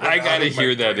that like, one I out gotta of my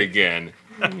hear that brain. again.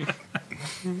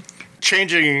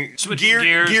 Changing Switching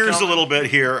gears a Colin. little bit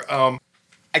here.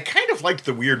 I kind of liked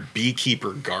the weird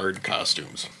beekeeper guard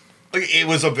costumes. Like, it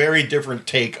was a very different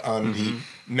take on the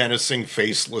menacing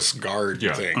faceless guard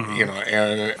Yeah. thing, you know.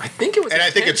 And I think it was. I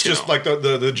think it's just intentional.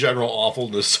 like the general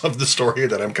awfulness of the story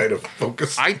that I'm kind of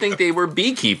focused. I think they were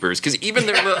beekeepers because even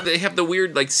they have the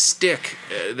weird like stick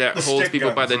that The holds stick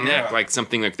people by guns, the neck, yeah. like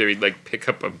something like they like pick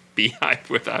up a beehive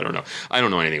with. I don't know. I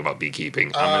don't know anything about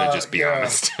beekeeping. I'm gonna just be yeah.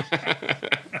 honest.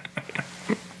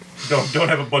 Don't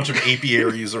have a bunch of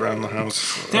apiaries around the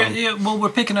house. Yeah, well, we're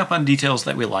picking up on details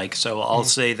that we like, so I'll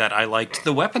say that I liked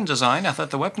the weapon design. I thought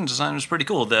the weapon design was pretty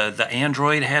cool. The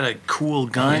android had a cool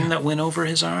gun that went over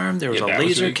his arm. There was Yeah, a that was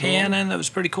laser really cool. cannon that was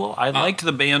pretty cool. I liked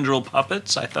the Bandrel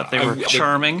puppets. I thought they were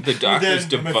charming. The doctor's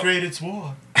it's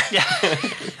war.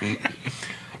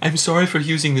 I'm sorry for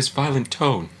using this violent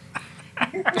tone.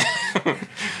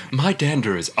 My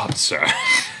dander is up, sir.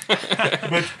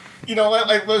 But you know,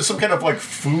 like there's some kind of like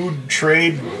food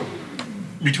trade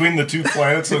between the two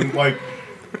planets, and like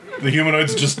the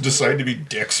humanoids just decide to be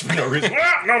dicks for no reason.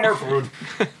 No more food.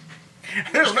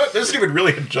 There isn't even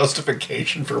really a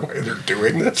justification for why they're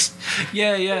doing this.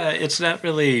 Yeah, it's not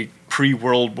really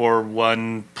pre-World War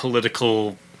I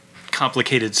political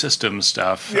complicated system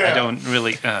stuff. Yeah. I don't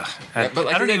really. I But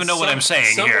like don't even know what I'm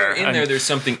saying somewhere here. in there, there's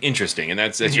something interesting, and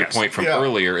that's your Yes. point from Yeah.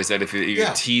 earlier. Is that if you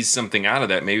Yeah. tease something out of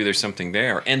that, maybe there's something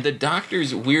there. And the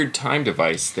doctor's weird time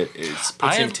device that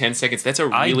puts in 10 seconds. That's a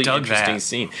I really dug interesting that.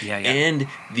 scene. Yeah. And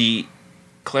the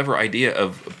clever idea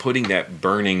of putting that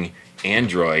burning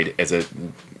android as a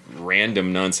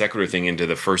random non sequitur thing into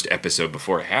the first episode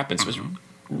before it happens was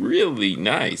really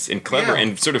nice and clever, Yeah.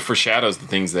 and sort of foreshadows the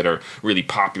things that are really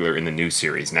popular in the new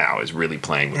series now, is really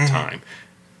playing with time.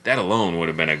 That alone would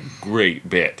have been a great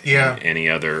bit Yeah. in any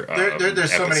other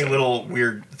There's so many episode. little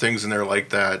weird things in there like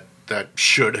that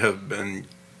should have been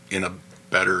in a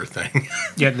better thing.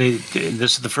 Yeah,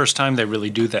 this is the first time they really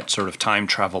do that sort of time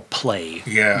travel play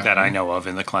Yeah. that I know of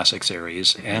in the classic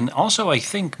series. And also, I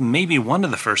think maybe one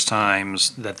of the first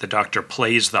times that the Doctor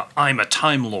plays the I'm a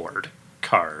Time Lord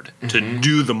card to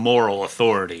do the moral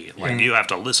authority. Like, you have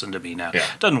to listen to me now. Yeah.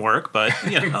 Doesn't work, but,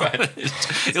 you know,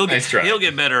 nice try. he'll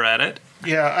get better at it.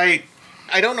 Yeah,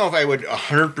 I don't know if I would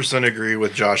 100% agree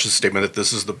with Josh's statement that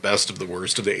this is the best of the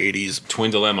worst of the 80s. Twin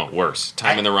Dilemma, worse.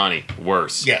 Time in the Ronnie,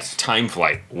 worse. Yes. Time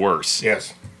Flight, worse.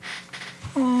 Yes.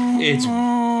 It's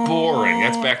boring.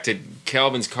 That's back to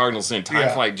Calvin's Cardinal Sin. Time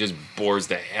Yeah. Flight just bores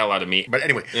the hell out of me. But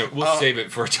anyway, Yeah, we'll save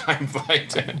it for Time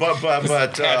Flight. but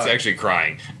Cat's actually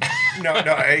crying. no,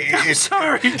 it's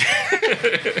Sorry. it's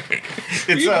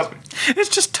It's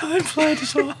just time flight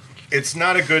is all. it's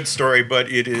not a good story,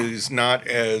 but it is not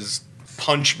as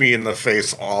punch me in the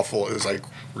face awful as I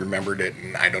remembered it,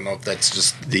 and I don't know if that's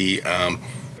just the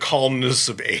calmness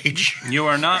of age. You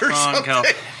are not or wrong, Cal.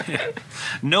 something.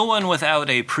 No one without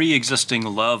a pre-existing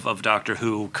love of Doctor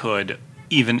Who could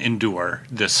even endure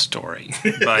this story.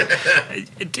 But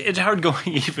it's hard going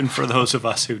even for those of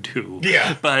us who do.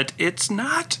 Yeah. But it's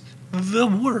not the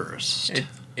worst.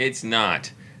 It's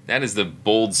not. That is the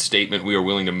bold statement we are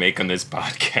willing to make on this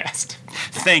podcast.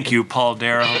 Thank you, Paul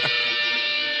Darrow.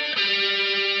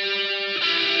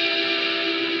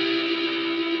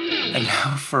 And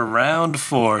now for round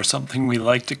 4, something we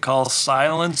like to call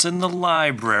Silence in the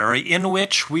Library, in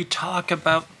which we talk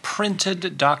about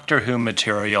printed Doctor Who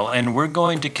material. And we're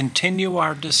going to continue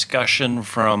our discussion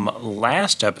from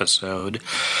last episode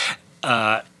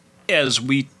as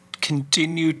we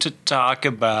continue to talk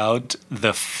about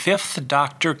the 5th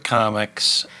Doctor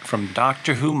comics from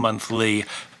Doctor Who Monthly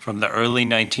from the early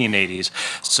 1980s.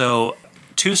 So,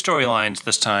 2 storylines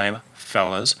this time,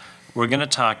 fellas. We're going to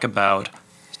talk about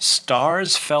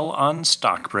Stars Fell on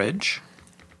Stockbridge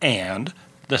and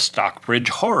the Stockbridge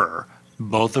Horror,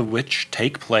 both of which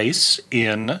take place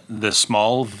in the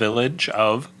small village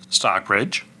of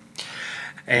Stockbridge,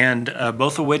 and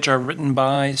both of which are written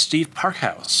by Steve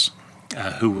Parkhouse,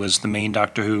 who was the main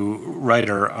Doctor Who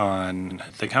writer on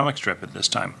the comic strip at this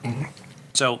time. Mm-hmm.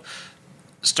 So,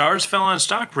 Stars Fell on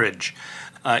Stockbridge.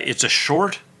 It's a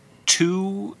short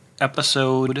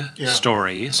 2-episode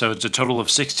story, so it's a total of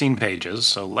 16 pages,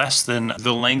 so less than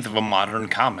the length of a modern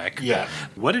comic. Yeah.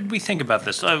 What did we think about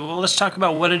this? Well, let's talk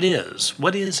about what it is.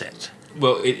 What is it?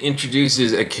 Well, it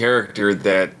introduces a character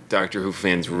that Doctor Who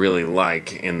fans really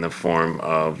like in the form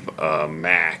of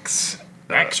Max.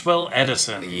 Maxwell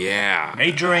Edison. Yeah.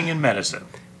 Majoring in medicine.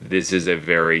 This is a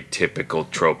very typical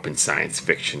trope in science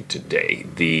fiction today.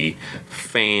 The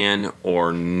fan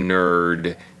or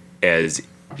nerd as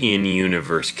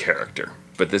in-universe character.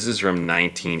 But this is from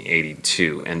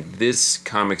 1982, and this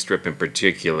comic strip in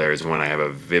particular is one I have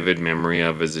a vivid memory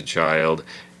of as a child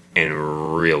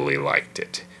and really liked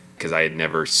it because I had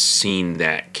never seen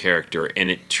that character, and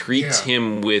it treats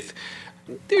him with...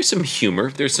 There's some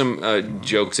humor, there's some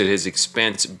jokes at his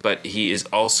expense, but he is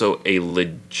also a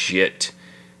legit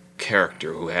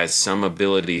character who has some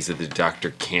abilities that the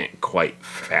Doctor can't quite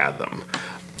fathom.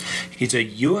 He's a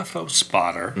UFO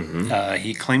spotter. Mm-hmm.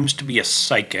 He claims to be a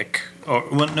psychic.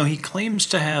 He claims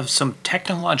to have some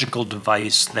technological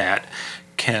device that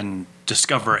can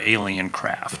discover alien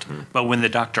craft. Mm-hmm. But when the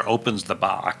Doctor opens the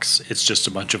box, it's just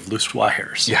a bunch of loose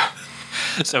wires. Yeah.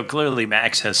 So clearly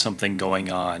Max has something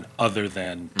going on other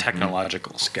than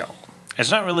technological skill.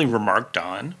 It's not really remarked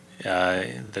on.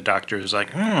 The Doctor is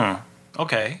like,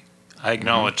 okay, I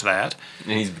acknowledge that.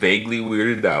 And he's vaguely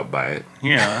weirded out by it.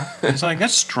 Yeah. It's like,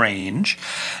 that's strange.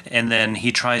 And then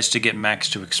he tries to get Max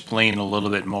to explain a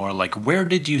little bit more, like, where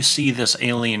did you see this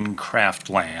alien craft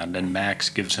land? And Max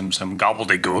gives him some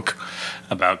gobbledygook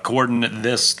about coordinate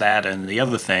this, that, and the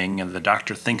other thing. And the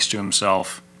Doctor thinks to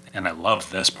himself, and I love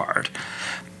this part,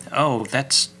 oh,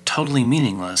 that's totally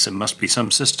meaningless. It must be some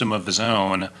system of his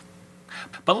own.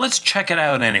 But let's check it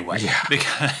out anyway,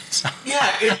 because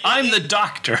I'm the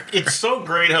Doctor. It's so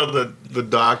great how the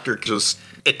Doctor just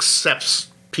accepts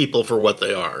people for what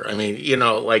they are. I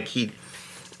mean,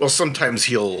 sometimes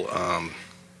he'll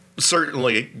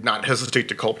certainly not hesitate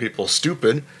to call people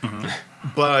stupid,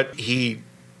 but he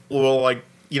will,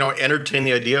 entertain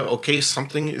the idea, okay,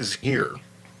 something is here.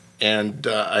 And,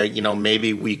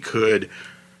 maybe we could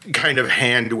kind of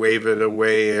hand wave it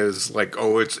away as like,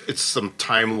 oh, it's some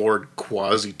Time Lord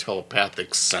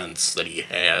quasi-telepathic sense that he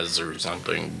has or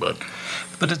something, but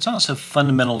it's also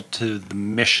fundamental to the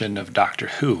mission of Doctor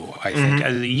Who, I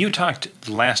think. You talked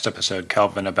last episode,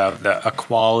 Kelvin, about the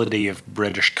equality of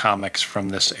British comics from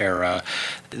this era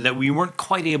that we weren't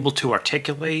quite able to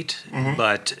articulate,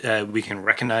 but we can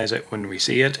recognize it when we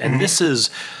see it, and this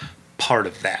is part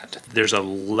of that. There's a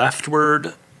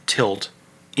leftward tilt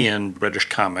in British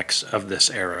comics of this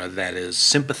era that is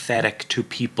sympathetic to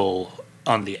people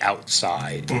on the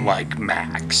outside, like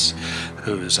Max,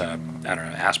 who's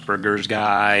Asperger's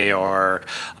guy or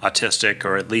autistic,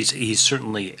 or at least he's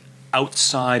certainly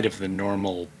outside of the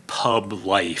normal pub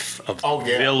life of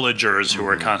villagers who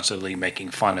are constantly making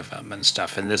fun of him and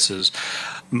stuff. And this is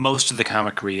most of the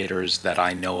comic creators that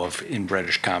I know of in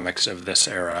British comics of this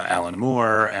era: Alan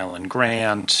Moore, Alan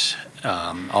Grant,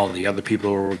 all the other people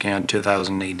who were working on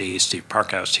 2000 AD, Steve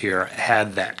Parkhouse here,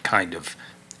 had that kind of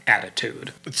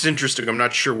attitude. It's interesting. I'm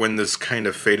not sure when this kind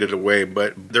of faded away,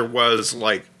 but there was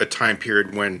like a time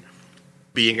period when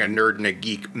being a nerd and a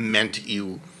geek meant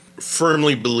you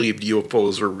firmly believed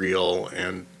UFOs were real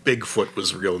and Bigfoot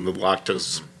was real and the Loch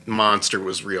monster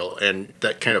was real, and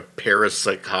that kind of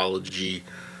parapsychology,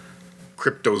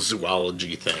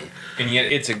 cryptozoology thing. And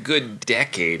yet it's a good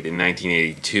decade in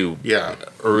 1982. Yeah.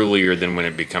 Earlier than when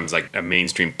it becomes like a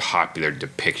mainstream popular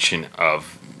depiction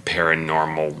of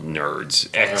paranormal nerds.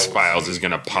 X-Files is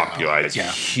going to popularize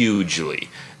hugely.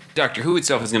 Doctor Who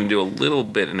itself is going to do a little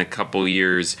bit in a couple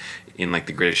years in like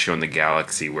The Greatest Show in the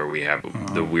Galaxy, where we have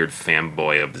the weird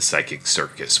fanboy of the psychic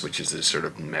circus, which is a sort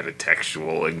of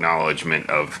metatextual acknowledgement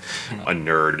of a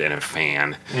nerd and a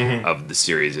fan of the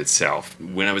series itself.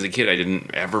 When I was a kid, I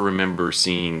didn't ever remember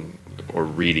seeing or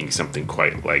reading something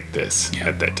quite like this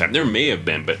at that time. There may have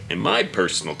been, but in my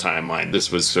personal timeline, this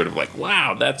was sort of like,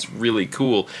 wow, that's really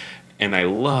cool. And I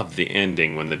love the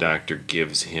ending when the Doctor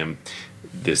gives him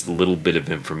this little bit of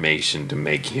information to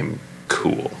make him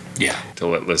cool. Yeah. To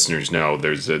let listeners know,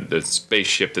 there's a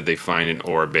spaceship that they find in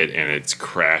orbit, and it's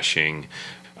crashing.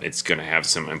 It's going to have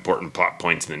some important plot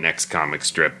points in the next comic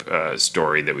strip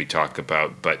story that we talk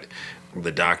about, but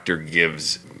the Doctor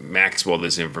gives Maxwell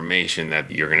this information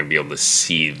that you're going to be able to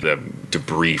see the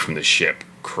debris from the ship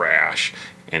crash,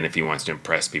 and if he wants to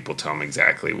impress people, tell him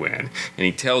exactly when. And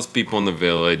he tells people in the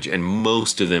village, and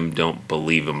most of them don't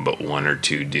believe him, but one or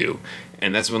two do.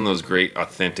 And that's one of those great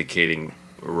authenticating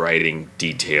writing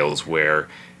details where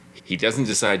he doesn't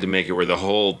decide to make it where the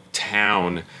whole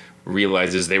town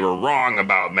realizes they were wrong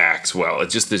about Maxwell.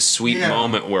 It's just this sweet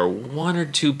moment where one or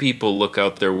two people look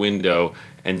out their window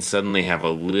and suddenly have a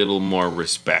little more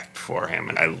respect for him,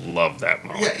 and I love that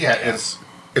moment.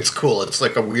 It's cool. It's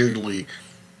like a weirdly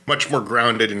much more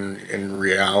grounded in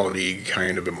reality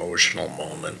kind of emotional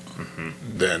moment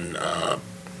than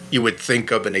you would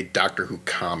think of in a Doctor Who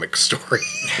comic story.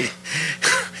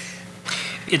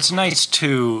 It's nice,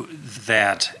 too,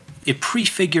 that it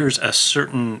prefigures a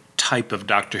certain type of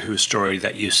Doctor Who story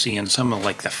that you see in some of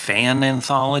like the fan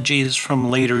anthologies from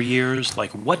later years.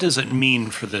 Like, what does it mean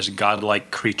for this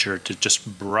godlike creature to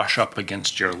just brush up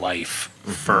against your life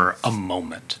for a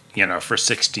moment, for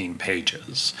 16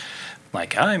 pages?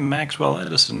 Like, I'm Maxwell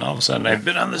Edison, all of a sudden I've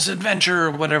been on this adventure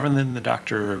or whatever, and then the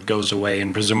Doctor goes away,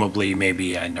 and presumably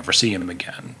maybe I never see him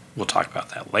again. We'll talk about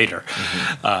that later.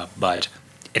 But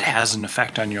it has an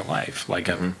effect on your life, like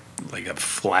a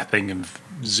flapping of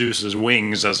Zeus's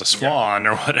wings as a swan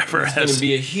or whatever. It's going to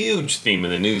be a huge theme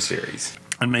of the new series.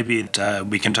 And maybe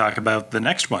we can talk about the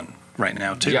next one right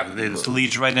now, too. Yeah. It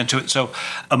leads right into it. So,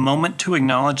 a moment to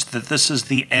acknowledge that this is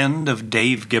the end of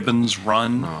Dave Gibbons'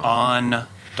 run on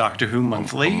Doctor Who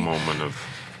Monthly. A moment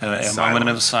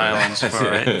of silence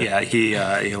for it. Yeah,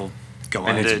 he'll go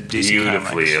on to DC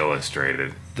beautifully Comics.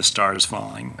 illustrated. The stars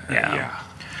falling.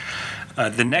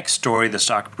 The next story, the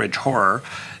Stockbridge Horror,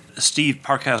 Steve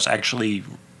Parkhouse actually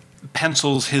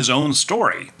pencils his own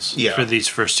story for these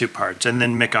first two parts, and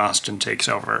then Mick Austin takes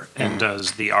over and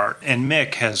does the art. And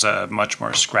Mick has a much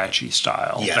more scratchy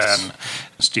style than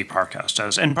Steve Parkhouse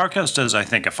does. And Parkhouse does, I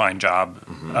think, a fine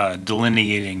job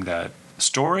delineating the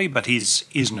story, but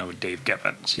he's no Dave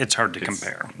Gibbons. It's hard to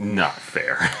compare. Not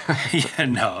fair.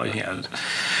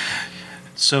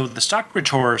 So the Stockbridge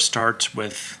Horror starts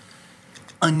with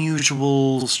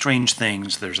unusual, strange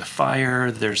things. There's a fire,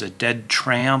 there's a dead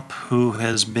tramp who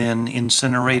has been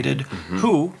incinerated,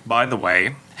 who, by the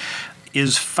way,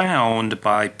 is found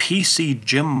by PC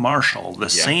Jim Marshall, the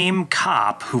same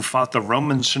cop who fought the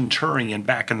Roman centurion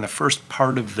back in the first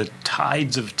part of the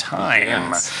Tides of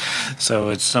Time. Yes. So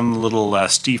it's some little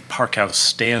Steve Parkhouse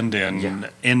stand-in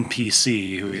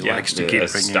NPC who he likes to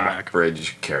keep bringing back.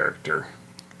 Stockbridge character.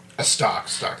 A stock.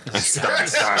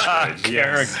 Stockbridge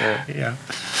Character,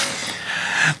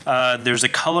 there's a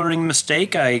coloring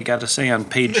mistake, I got to say, on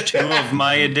page 2 of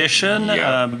my edition,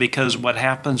 because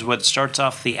what starts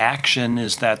off the action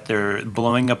is that they're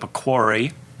blowing up a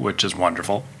quarry, which is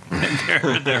wonderful.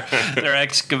 they're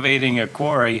excavating a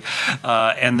quarry,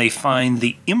 and they find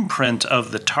the imprint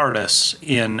of the TARDIS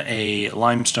in a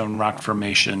limestone rock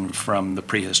formation from the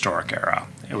prehistoric era,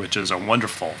 which is a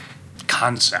wonderful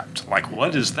concept. Like,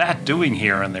 what is that doing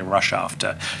here? And they rush off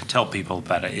to tell people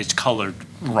about it. It's colored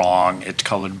wrong. It's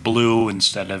colored blue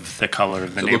instead of the color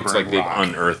of the neighboring rock. It looks like they've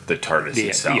unearthed the TARDIS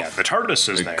itself. Yeah, the TARDIS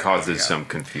is there. It causes some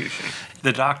confusion.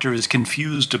 The Doctor is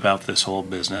confused about this whole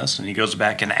business, and he goes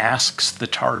back and asks the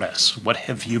TARDIS, "What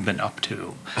have you been up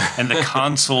to?" And the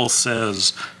console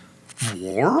says,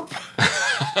 "Warp?"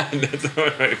 That's one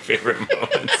of my favorite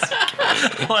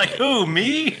moments. Like, who,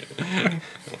 me?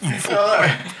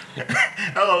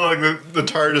 The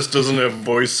TARDIS doesn't have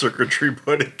voice circuitry,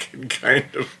 but it can kind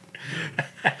of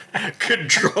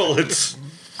control its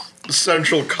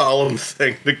central column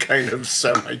thing to kind of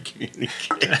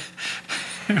semi-communicate.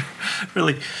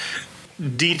 Really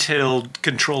detailed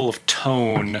control of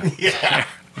tone. Yeah.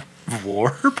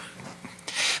 warp.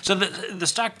 So the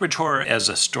Stockbridge Horror as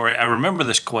a story, I remember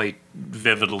this quite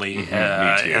vividly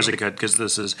as a kid, because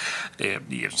this is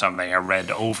something I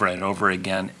read over and over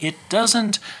again. It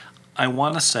doesn't, I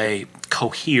want to say,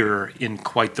 cohere in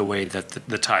quite the way that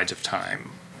the Tides of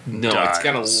Time No, does. it's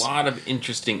got a lot of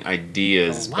interesting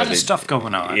ideas. A lot of stuff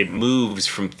going on. It moves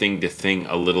from thing to thing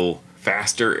a little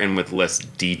faster and with less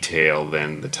detail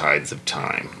than the Tides of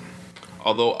Time.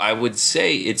 Although I would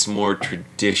say it's more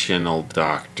traditional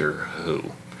Doctor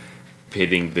Who,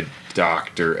 pitting the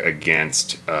Doctor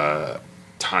against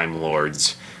Time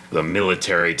Lords, the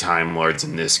military Time Lords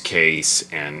in this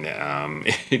case, and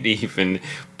it even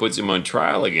puts him on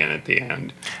trial again at the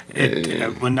end.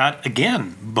 Well, not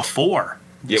again, before.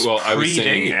 Yeah, well, I was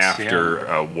saying predates,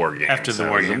 after War Games. After the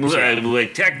War Games.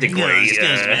 Technically,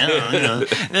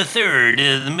 The third,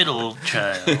 the middle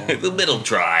trial. the middle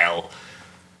trial.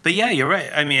 But yeah, you're right.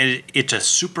 I mean, it's a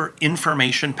super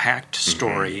information-packed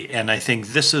story, and I think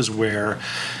this is where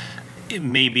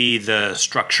maybe the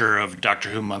structure of Doctor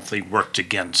Who Monthly worked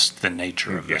against the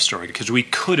nature of the story, because we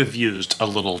could have used a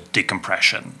little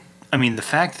decompression. I mean, the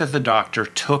fact that the Doctor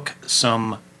took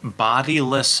some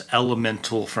bodiless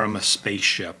elemental from a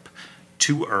spaceship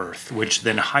to Earth, which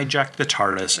then hijacked the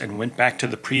TARDIS and went back to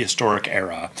the prehistoric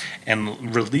era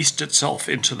and released itself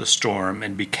into the storm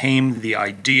and became the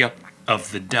idea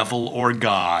of the devil or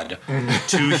God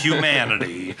to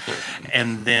humanity.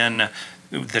 And then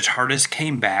the TARDIS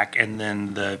came back, and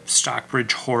then the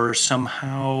Stockbridge Horror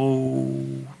somehow,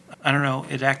 I don't know,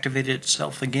 it activated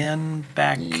itself again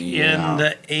back in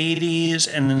the 80s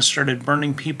and then started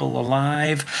burning people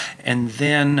alive. And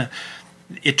then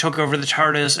it took over the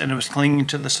TARDIS, and it was clinging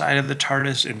to the side of the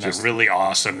TARDIS in a really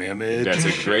awesome image. That's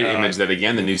a great image that,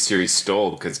 again, the new series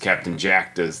stole, because Captain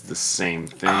Jack does the same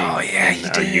thing he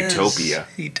does. Utopia.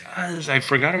 He does. I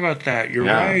forgot about that. You're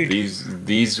Yeah, right.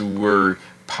 these were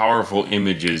powerful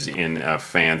images in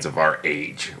fans of our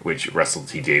age, which Russell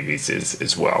T Davies is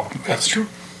as well. That's true.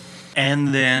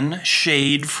 And then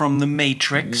Shade from the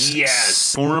Matrix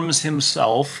forms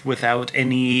himself without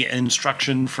any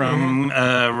instruction from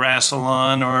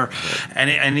Rassilon or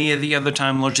any of the other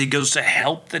Time Lords. He goes to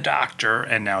help the Doctor,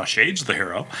 and now Shade's the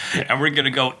hero. And we're going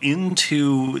to go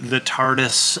into the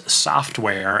TARDIS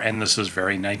software, and this is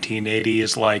very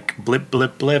 1980s, like blip,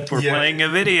 blip, blip. We're playing a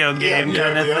video game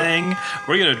kind of thing.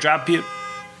 We're going to drop you...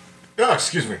 Oh,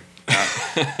 excuse me.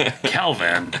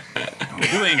 Calvin,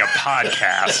 we're doing a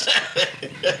podcast.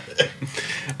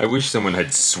 I wish someone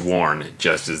had sworn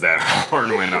just as that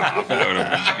horn went off. That would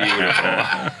have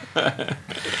been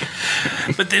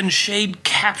beautiful. But then Shade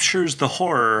captures the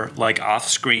horror, like off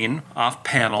screen, off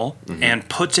panel, and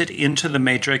puts it into the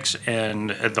Matrix,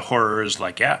 and the horror is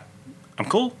like, yeah, I'm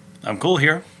cool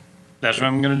here. That's what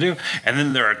I'm going to do. And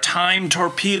then there are time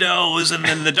torpedoes, and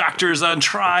then the Doctor's on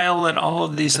trial, and all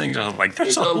of these things. I'm like,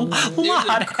 there's a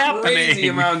lot happening. Crazy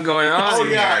amount going on. Oh,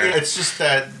 yeah. here. It's just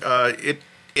that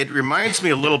it reminds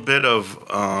me a little bit of...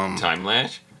 Time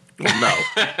Lash? No.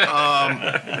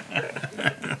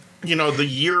 The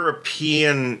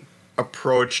European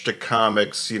approach to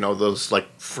comics, those like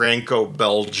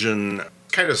Franco-Belgian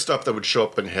kind of stuff that would show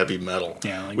up in heavy metal.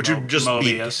 Yeah, like which would just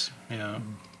Mobius. be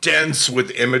dense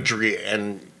with imagery,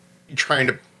 and trying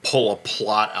to pull a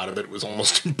plot out of it was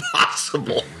almost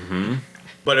impossible.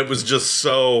 But it was just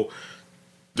so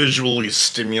visually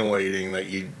stimulating that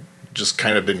you just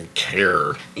kind of didn't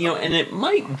care. And it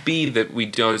might be that we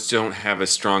don't have as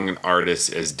strong an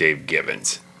artist as Dave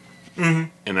Gibbons.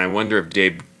 And I wonder if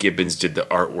Dave Gibbons did the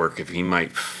artwork, if he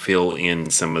might fill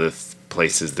in some of the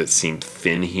places that seem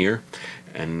thin here,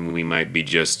 and we might be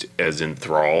just as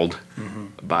enthralled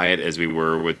by it as we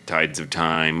were with Tides of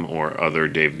Time or other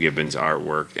Dave Gibbons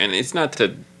artwork. And it's not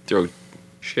to throw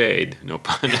shade, no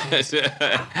pun,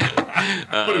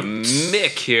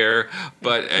 Mick here,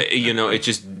 but it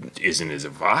just isn't as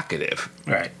evocative.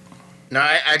 Right. Now,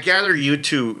 I gather you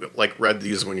two read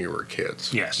these when you were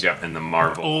kids. Yes. Yeah, and the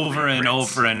Marvel Over and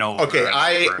over and over. Okay, and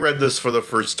I over. read this for the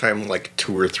first time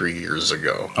 2 or 3 years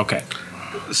ago. Okay.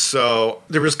 So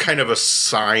there was kind of a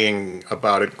sighing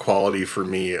about it quality for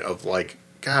me of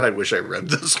God, I wish I read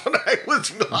this when I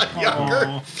was not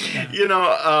younger.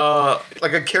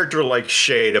 Like a character like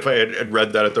Shade, if I had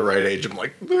read that at the right age, I'm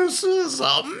like, this is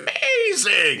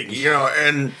amazing.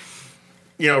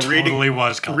 Totally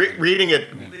was reading it,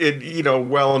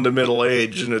 well into middle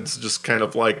age, and it's just kind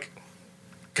of like,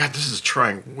 God, this is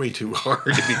trying way too hard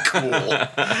to be cool.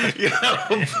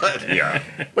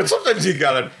 But sometimes you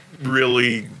gotta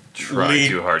really Try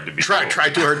too hard to be try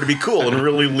too hard to be cool, and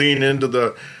really lean into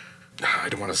the, I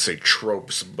don't want to say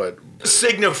tropes, but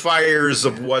signifiers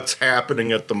of what's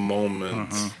happening at the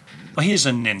moment. Well, he's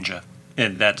a ninja.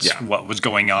 And that's what was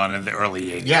going on in the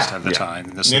early 80s at the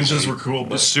time. This Ninjas were cool,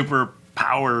 but... The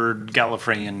super-powered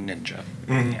Gallifreyan ninja.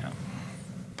 Mm-hmm. Yeah.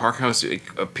 Parkhouse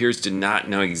appears to not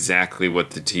know exactly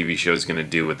what the TV show is going to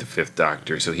do with the Fifth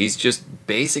Doctor, so he's just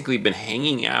basically been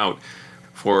hanging out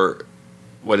for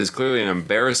what is clearly an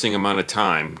embarrassing amount of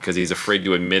time, because he's afraid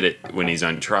to admit it when he's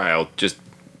on trial, just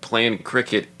playing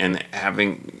cricket and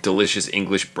having delicious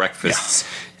English breakfasts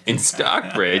in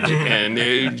Stockbridge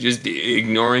and just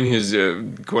ignoring his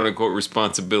quote-unquote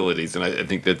responsibilities, and I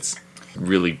think that's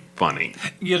really funny.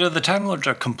 You know, the Time Lords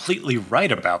are completely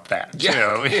right about that, too.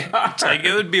 Yeah. It's like,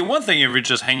 it would be one thing if you're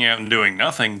just hanging out and doing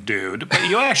nothing, dude, but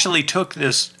you actually took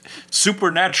this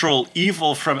supernatural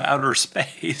evil from outer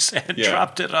space and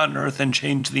dropped it on Earth and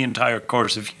changed the entire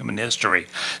course of human history.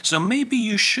 So maybe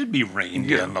you should be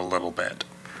reined in a little bit.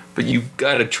 But you've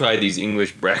got to try these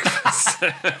English breakfasts.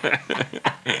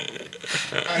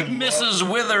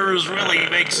 Mrs. Withers really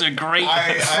makes a great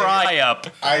fry-up.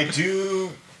 I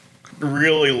do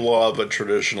really love a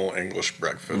traditional English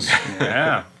breakfast.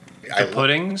 Yeah. The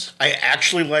puddings? I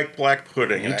actually like black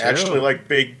pudding. Me I too. actually like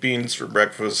baked beans for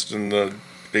breakfast and the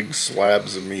big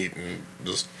slabs of meat and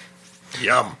just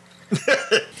yum.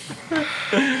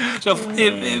 So,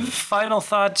 if final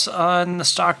thoughts on the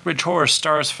Stockbridge Horror,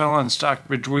 Stars Fell on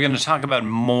Stockbridge. We're going to talk about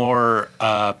more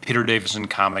Peter Davison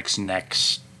comics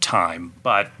next time,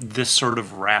 but this sort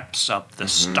of wraps up the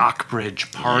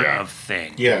Stockbridge part of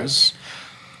things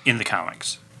in the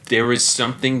comics. There was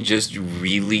something just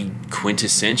really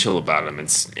quintessential about him,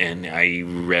 and I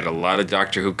read a lot of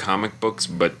Doctor Who comic books,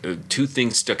 but two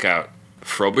things stuck out: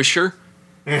 Frobisher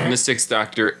from the Sixth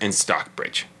Doctor and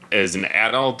Stockbridge. As an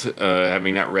adult,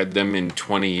 having not read them in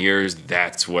 20 years,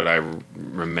 that's what I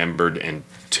remembered and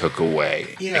took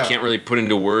away. Yeah. I can't really put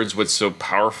into words what's so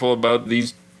powerful about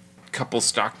these couple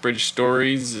Stockbridge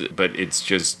stories, but it's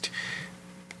just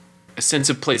a sense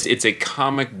of place. It's a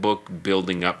comic book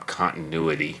building up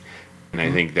continuity, and I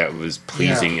think that was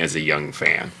pleasing as a young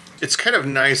fan. It's kind of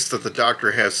nice that the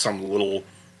Doctor has some little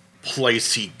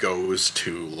place he goes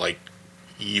to, like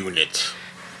Unit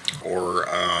or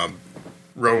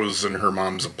Rose in her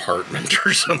mom's apartment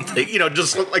or something. You know,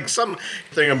 just like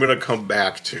something I'm going to come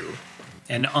back to.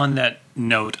 And on that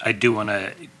note, I do want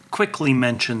to quickly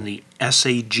mention the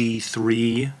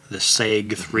SAG-3, the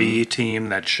SAG-3 team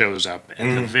that shows up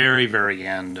at the very, very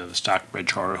end of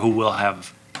Stockbridge Horror, who will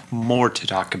have more to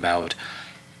talk about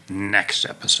next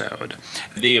episode.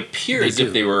 They appear as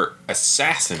if they were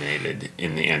assassinated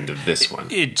in the end of this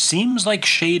one. It seems like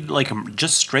Shade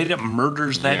just straight up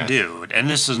murders that dude. And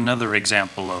this is another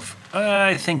example of,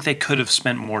 I think they could have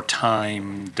spent more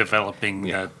time developing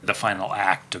the final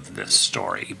act of this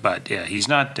story. But yeah, he's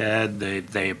not dead.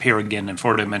 They appear again in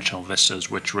Four-Dimensional Vistas,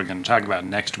 which we're going to talk about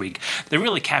next week. They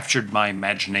really captured my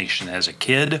imagination as a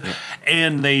kid,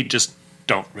 and they just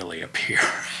don't really appear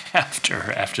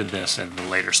after this and the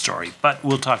later story. But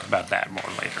we'll talk about that more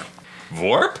later.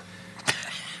 Vorp?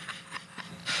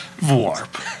 Vorp.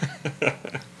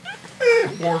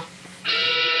 More.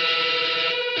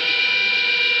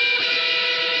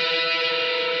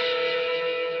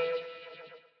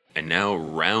 And now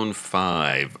round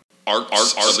 5.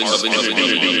 Arcs of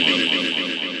Infinity,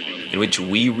 in which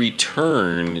we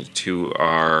return to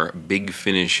our Big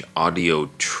Finish audio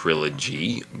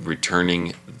trilogy,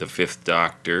 returning the Fifth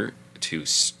Doctor to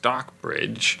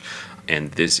Stockbridge.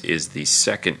 And this is the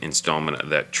second installment of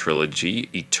that trilogy,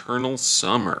 Eternal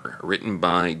Summer, written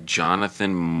by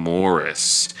Jonathan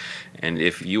Morris. And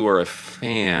if you are a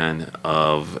fan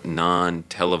of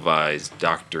non-televised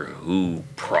Doctor Who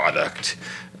product,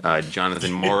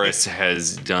 Jonathan Morris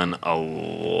has done a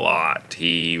lot.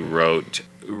 He wrote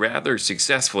rather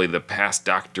successfully the Past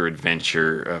Doctor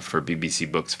adventure for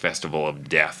BBC Books Festival of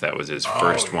Death. That was his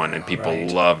first one, and people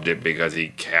loved it because he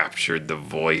captured the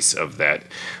voice of that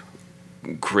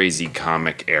crazy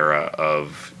comic era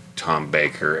of Tom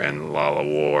Baker and Lalla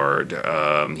Ward.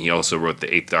 He also wrote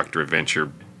the Eighth Doctor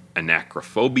adventure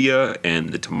Anachrophobia and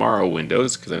the Tomorrow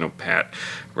Windows, because I know Pat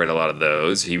read a lot of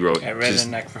those. He wrote... I read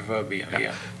Anachrophobia,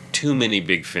 yeah. Too many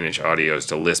Big Finish audios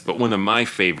to list, but one of my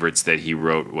favorites that he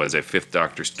wrote was a Fifth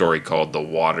Doctor story called The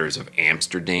Waters of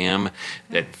Amsterdam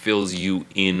that fills you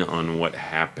in on what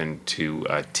happened to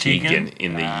Tegan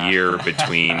in the year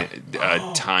between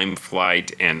Time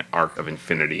Flight and Arc of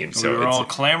Infinity. And so we were all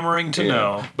clamoring to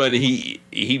know. But he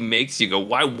makes you go,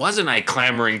 why wasn't I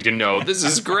clamoring to know? This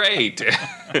is great.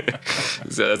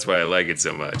 So that's why I like it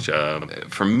so much.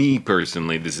 For me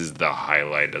personally, this is the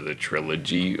highlight of the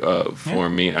trilogy for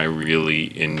me. I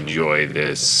really enjoy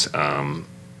this.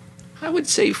 I would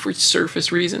say for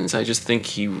surface reasons. I just think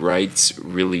he writes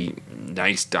really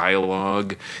nice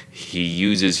dialogue. He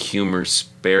uses humor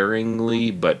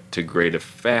sparingly, but to great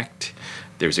effect.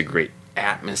 There's a great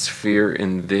atmosphere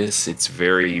in this. It's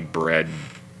very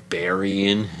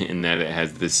Bradburian in that it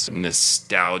has this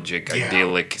nostalgic,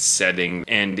 idyllic setting.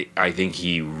 And I think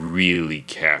he really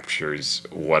captures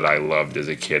what I loved as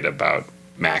a kid about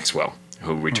Maxwell,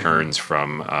 who returns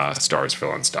from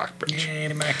Starsville and Stockbridge.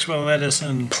 Yay, Maxwell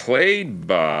Edison. Played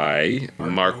by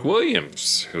Mark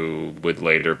Williams, who would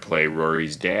later play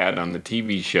Rory's dad on the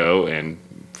TV show, and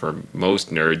for most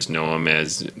nerds know him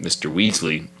as Mr.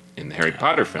 Weasley in the Harry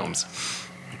Potter films.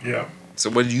 Yeah. So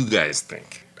what do you guys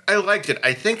think? I liked it.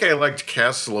 I think I liked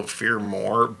Castle of Fear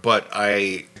more, but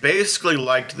I basically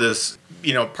liked this,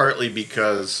 partly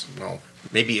because,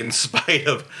 maybe in spite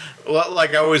of,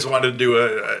 like I always wanted to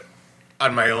do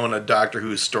on my own, a Doctor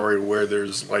Who story where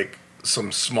there's like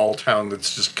some small town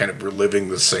that's just kind of reliving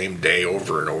the same day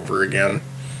over and over again,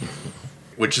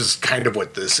 which is kind of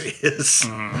what this is.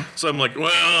 Mm-hmm. So I'm like,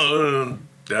 well,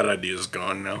 that idea's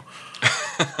gone now.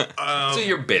 So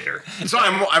you're bitter. So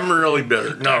I'm really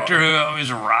bitter. No. Doctor Who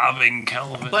always robbing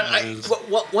Kelvin. But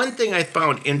one thing I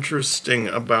found interesting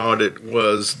about it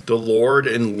was the Lord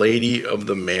and Lady of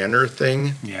the Manor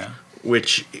thing. Yeah.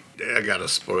 Which, I gotta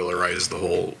spoilerize the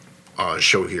whole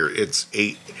show here. It's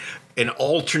an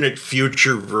alternate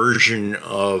future version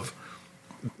of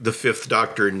the Fifth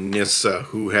Doctor and Nyssa,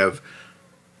 who have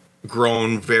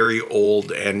grown very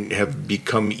old and have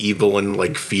become evil and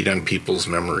like feed on people's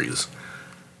memories.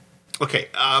 Okay,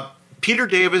 Peter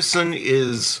Davison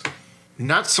is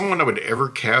not someone I would ever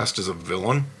cast as a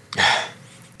villain.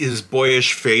 His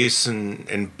boyish face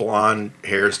and blonde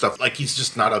hair stuff, like he's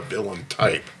just not a villain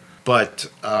type.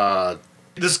 But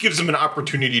this gives him an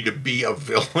opportunity to be a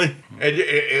villain. And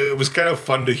it was kind of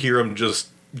fun to hear him just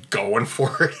going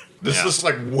for it. This is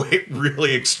like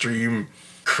really extreme,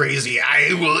 crazy,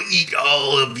 I will eat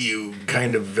all of you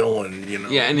kind of villain,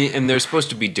 Yeah, and they're supposed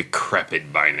to be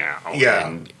decrepit by now. Yeah.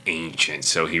 And ancient,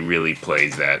 so he really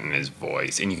plays that in his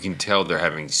voice. And you can tell they're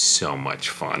having so much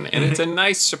fun. And it's a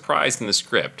nice surprise in the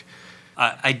script.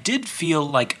 I did feel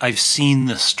like I've seen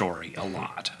this story a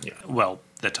lot. Yeah. Well,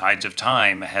 The Tides of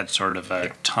Time had sort of a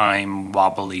time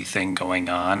wobbly thing going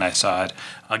on. I saw it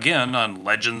again on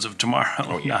Legends of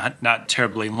Tomorrow, not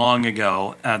terribly long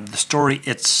ago. The story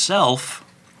itself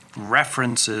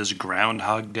references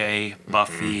Groundhog Day,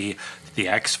 Buffy, The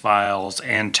X-Files,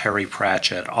 and Terry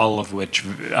Pratchett, all of which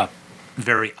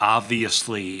very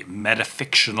obviously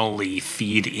metafictionally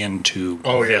feed into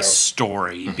this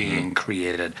story being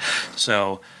created.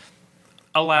 So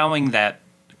allowing that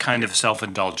kind of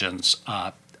self-indulgence,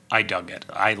 I dug it.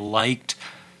 I liked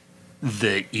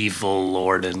the evil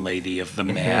Lord and Lady of the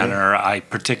Manor. I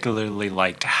particularly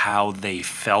liked how they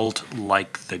felt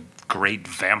like the great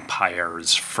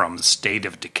vampires from State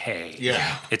of Decay.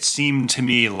 Yeah. It seemed to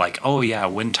me like,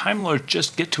 when Time Lords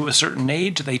just get to a certain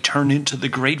age, they turn into the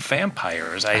great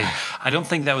vampires. I don't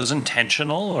think that was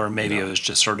intentional, or maybe it was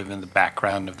just sort of in the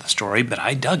background of the story, but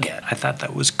I dug it. I thought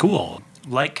that was cool.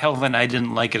 Like Kelvin, I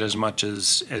didn't like it as much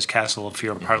as Castle of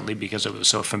Fear, partly because it was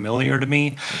so familiar to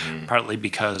me, partly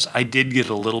because I did get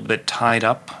a little bit tied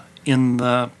up in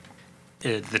the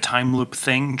time loop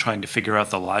thing, trying to figure out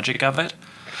the logic of it.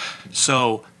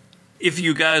 So, if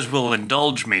you guys will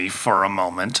indulge me for a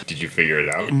moment. Did you figure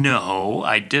it out? No,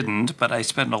 I didn't, but I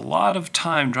spent a lot of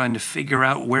time trying to figure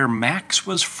out where Max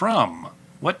was from.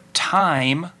 What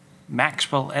time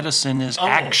Maxwell Edison is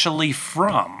actually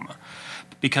from.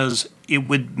 Because it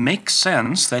would make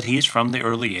sense that he's from the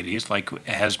early 80s, like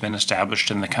has been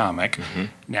established in the comic.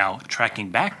 Now, tracking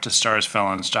back to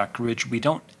Starsfell and Stockbridge, we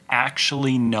don't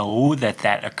actually know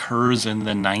that occurs in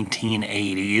the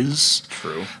 1980s.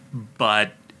 True.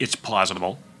 But it's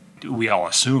plausible. We all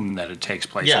assume that it takes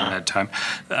place in that time.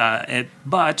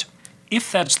 But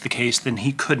if that's the case, then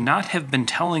he could not have been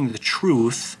telling the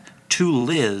truth to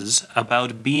Liz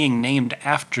about being named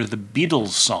after the Beatles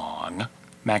song,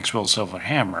 Maxwell's Silver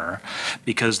Hammer,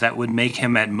 because that would make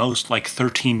him at most like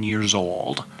 13 years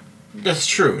old. That's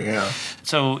true, yeah.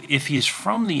 So if he's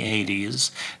from the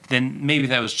 80s, then maybe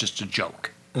that was just a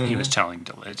joke he was telling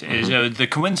to Liz. The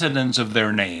coincidence of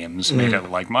their names made it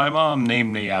like, my mom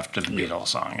named me after the Beatles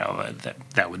song.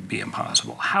 That would be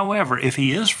impossible. However, if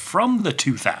he is from the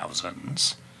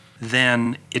 2000s,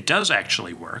 then it does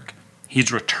actually work.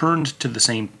 He's returned to the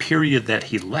same period that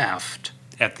he left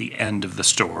at the end of the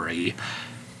story.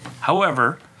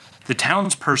 However, the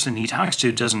townsperson he talks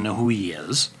to doesn't know who he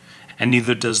is, and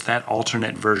neither does that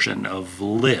alternate version of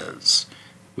Liz,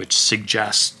 which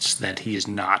suggests that he is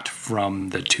not from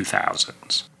the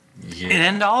 2000s. Yeah.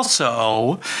 And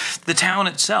also, the town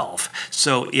itself.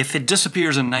 So if it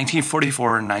disappears in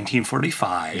 1944 and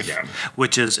 1945,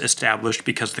 which is established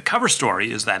because the cover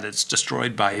story is that it's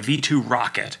destroyed by a V-2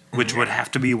 rocket, which would have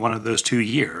to be one of those 2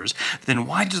 years, then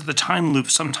why does the time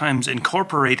loop sometimes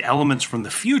incorporate elements from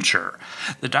the future?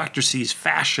 The Doctor sees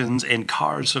fashions and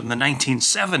cars from the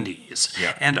 1970s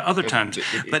and other times.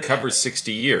 It covers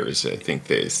 60 years, I think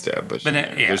they established. But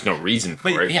there's no reason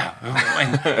for it. Yeah,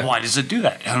 and why does it do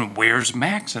that? And where's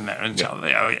Max in there?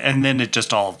 And then it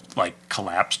just all like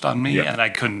collapsed on me, and I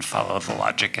couldn't follow the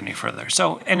logic any further.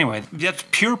 So anyway, that's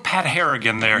pure Pat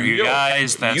Harrigan there, you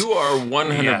guys. You are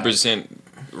 100%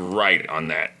 right on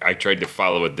that. I tried to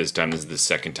follow it this time. This is the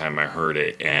second time I heard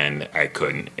it, and I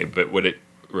couldn't. But what it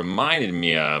reminded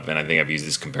me of, and I think I've used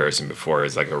this comparison before,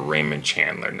 is like a Raymond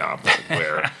Chandler novel,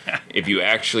 where if you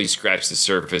actually scratch the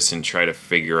surface and try to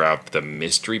figure out the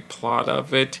mystery plot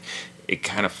of it, it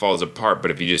kind of falls apart.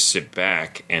 But if you just sit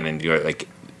back and then do it, like,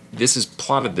 this is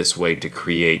plotted this way to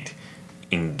create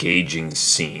engaging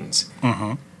scenes.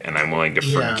 And I'm willing to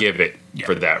forgive it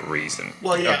for that reason.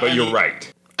 Well, but you're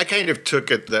right. I kind of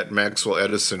took it that Maxwell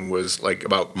Edison was like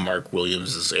about Mark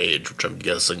Williams' age, which I'm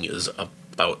guessing is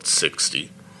about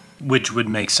 60. Which would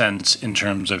make sense in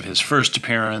terms of his first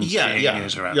appearance. He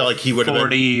was around like he would have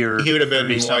 40 been, or he would have been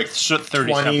 30 like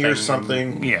 30 20 or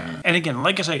something. Yeah, and again,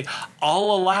 like I say,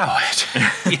 I'll allow it.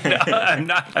 I'm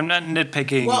not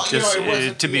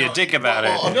nitpicking to be a dick about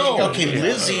it.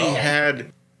 Lizzie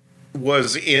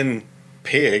was in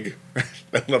Pig.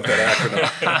 I love that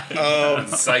acronym.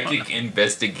 Psychic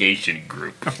Investigation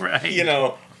Group.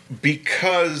 Right.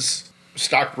 Because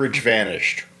Stockbridge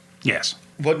vanished. Yes.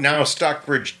 But now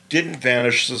Stockbridge didn't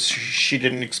vanish, so she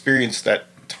didn't experience that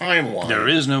timeline. There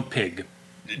is no Pig.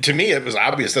 To me, it was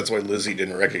obvious that's why Lizzie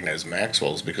didn't recognize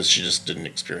Maxwell's, because she just didn't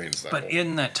experience that. But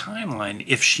in that timeline,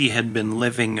 if she had been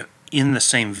living in the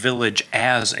same village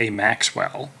as a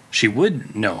Maxwell, she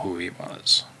would know who he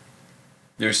was.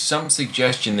 There's some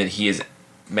suggestion that he is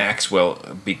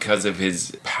Maxwell because of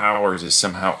his powers is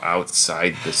somehow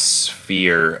outside the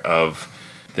sphere of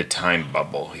the time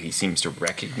bubble. He seems to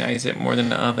recognize it more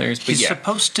than others. But he's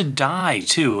supposed to die,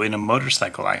 too, in a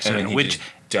motorcycle accident, which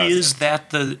is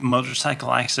that the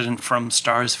motorcycle accident from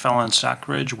Stars Fell on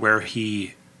Stockbridge where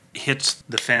he hits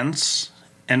the fence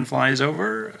and flies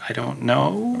over? I don't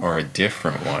know. Or a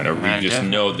different one. Or we just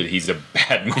know that he's a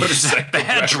bad motorcycle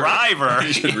driver.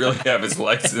 He should really have his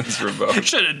license revoked. He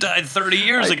should have died 30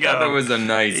 years ago. I thought it was a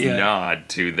nice nod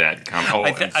to that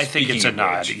comment. I think it's a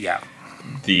nod,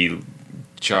 The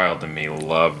child in me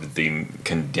loved the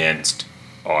condensed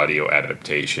audio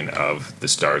adaptation of The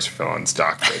Stars Fell on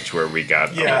Stockbridge, where we got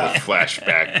a little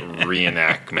flashback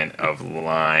reenactment of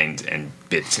lines and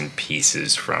bits and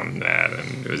pieces from that,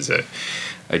 and it was a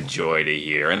joy to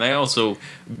hear. And I also,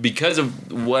 because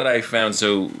of what I found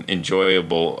so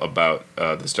enjoyable about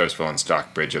The Stars Fell on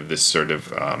Stockbridge, of this sort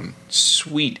of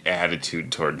sweet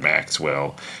attitude toward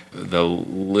Maxwell, the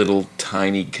little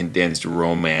tiny condensed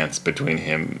romance between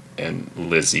him and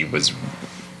Lizzie was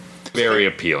very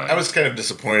appealing. I was kind of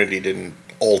disappointed he didn't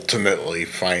ultimately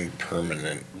find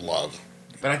permanent love.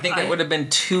 But I think that would have been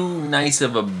too nice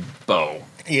of a bow.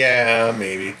 Yeah,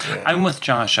 maybe. Yeah. I'm with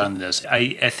Josh on this.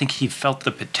 I think he felt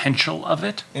the potential of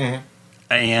it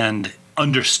and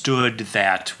understood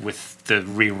that with the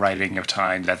rewriting of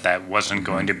time that wasn't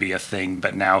going to be a thing,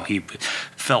 but now he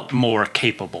felt more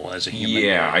capable as a human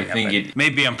being. I think it...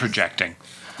 Maybe I'm projecting.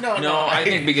 No, I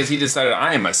think because he decided,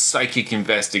 I am a psychic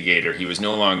investigator. He was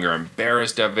no longer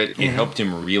embarrassed of it. It helped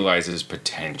him realize his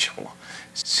potential.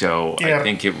 So I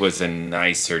think it was a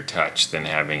nicer touch than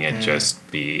having it just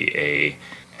be a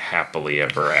happily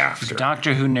ever after.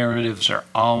 Doctor Who narratives are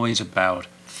always about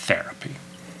therapy.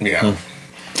 Yeah.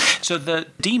 So the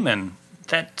demon,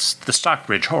 that's the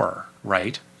Stockbridge Horror,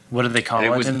 right? What do they call it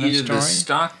in the story? It was either the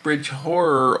Stockbridge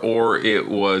Horror, or it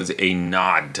was a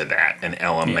nod to that, an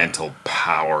elemental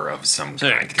power of some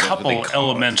kind. A couple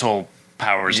elemental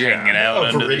powers hanging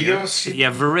out. Viridius?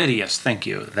 Viridius, thank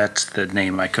you. That's the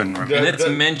name I couldn't remember. And it's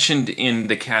mentioned in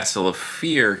the Castle of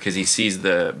Fear, because he sees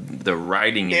the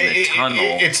writing in the tunnel.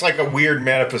 It's like a weird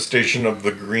manifestation of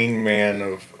the Green Man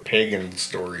of pagan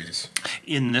stories.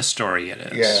 In this story it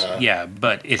is. Yeah,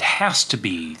 but it has to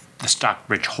be the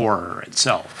Stockbridge Horror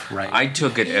itself, right? I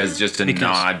took it as just a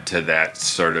nod to that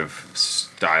sort of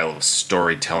style of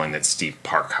storytelling that Steve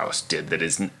Parkhouse did, that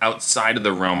is outside of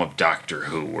the realm of Doctor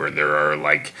Who, where there are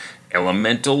like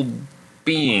elemental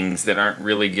beings that aren't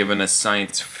really given a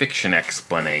science fiction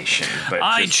explanation. But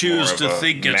I choose to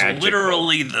think it's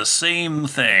literally the same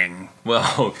thing.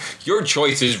 Well, your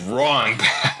choice is wrong,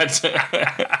 Pat.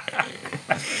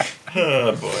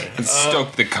 Oh boy.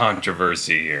 Stoke the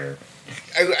controversy here.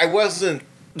 I wasn't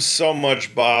so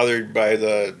much bothered by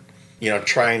the,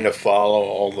 trying to follow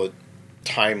all the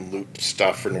time loop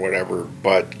stuff and whatever,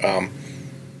 but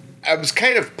I was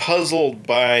kind of puzzled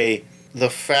by the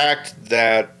fact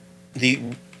that the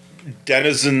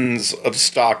denizens of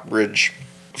Stockbridge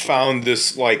found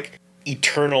this, like,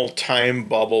 eternal time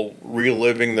bubble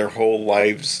reliving their whole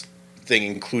lives thing,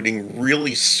 including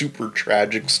really super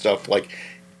tragic stuff like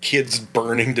kids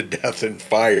burning to death in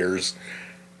fires.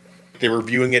 They were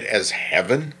viewing it as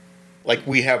heaven, like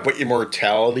we have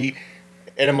immortality,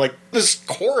 and I'm like, this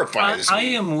horrifies me. I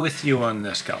am with you on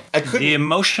this, Cal. The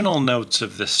emotional notes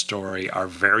of this story are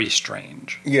very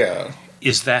strange. Yeah.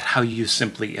 Is that how you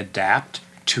simply adapt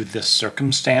to this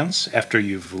circumstance after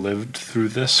you've lived through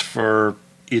this for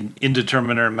an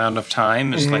indeterminate amount of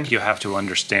time? It's like you have to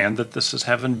understand that this is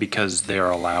heaven because they're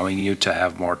allowing you to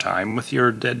have more time with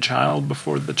your dead child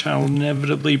before the child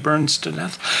inevitably burns to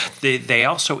death. They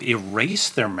also erase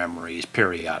their memories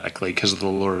periodically because the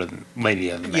Lord and Lady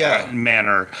of the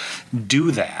Manor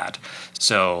do that.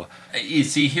 So, you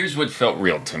see, here's what felt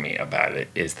real to me about it,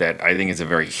 is that I think it's a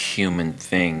very human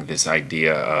thing, this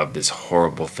idea of this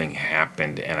horrible thing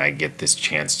happened and I get this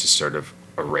chance to sort of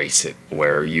erase it,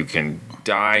 where you can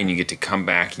die and you get to come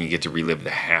back and you get to relive the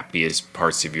happiest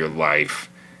parts of your life,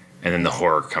 and then the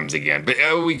horror comes again. But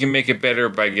we can make it better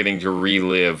by getting to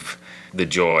relive the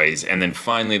joys, and then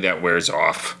finally that wears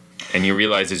off and you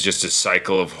realize it's just a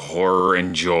cycle of horror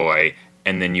and joy,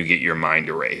 and then you get your mind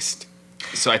erased.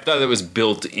 So I thought that was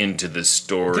built into the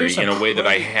story in a way that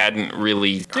I hadn't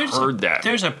really heard that.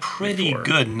 There's a pretty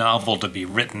good novel to be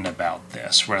written about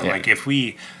this, where like if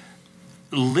we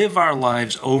live our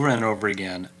lives over and over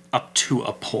again up to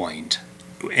a point,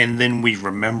 and then we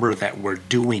remember that we're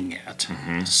doing it.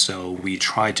 So we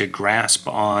try to grasp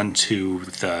on to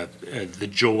the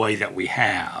joy that we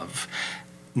have,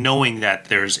 knowing that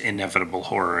there's inevitable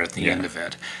horror at the end of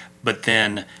it. But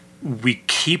then we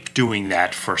keep doing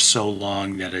that for so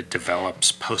long that it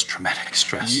develops post-traumatic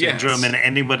stress syndrome in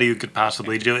anybody who could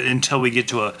possibly do it, until we get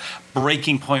to a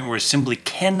breaking point where we simply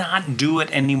cannot do it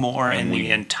anymore, and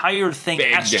the entire thing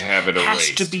has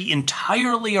to be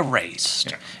entirely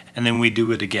erased. And then we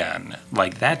do it again.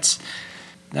 Like, that's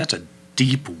a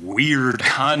deep, weird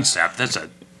concept. That's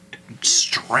a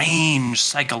strange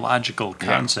psychological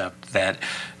concept that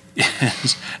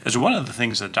is one of the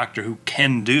things that Doctor Who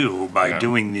can do by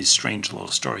doing these strange little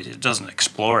stories. It doesn't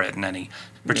explore it in any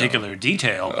particular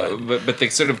detail, but they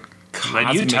sort of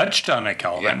But you touched on it,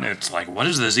 Calvin. It's like, what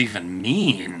does this even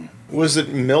mean? Was it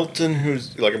Milton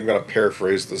who's, like, I'm going to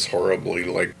paraphrase this horribly,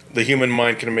 like, the human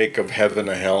mind can make of heaven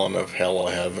a hell and of hell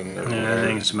a heaven? Or I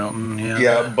think it's Milton,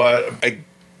 Yeah, but I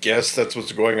guess that's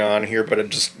what's going on here, but it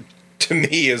just, to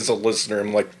me as a listener,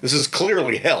 I'm like, this is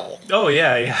clearly hell. Oh,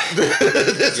 yeah.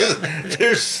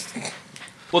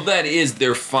 Well, that is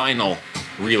their final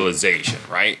realization,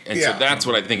 right? And so that's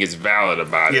what I think is valid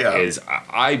about it, is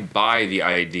I buy the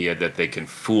idea that they can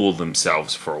fool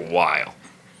themselves for a while.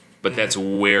 But that's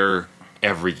where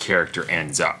every character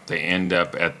ends up. They end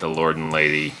up at the Lord and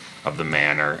Lady of the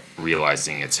Manor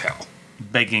realizing it's hell.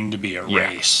 Begging to be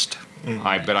erased.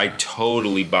 But I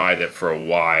totally buy that for a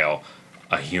while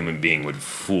a human being would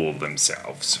fool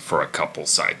themselves for a couple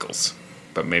cycles.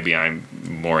 But maybe I'm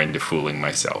more into fooling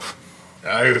myself.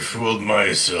 I've fooled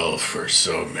myself for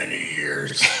so many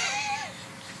years.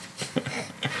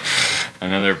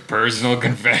 Another personal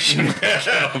confession.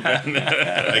 I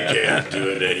can't do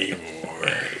it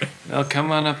anymore. Well,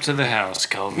 come on up to the house,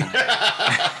 Calvin.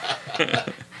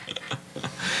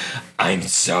 I'm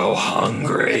so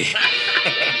hungry.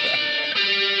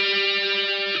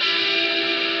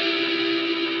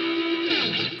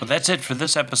 Well, that's it for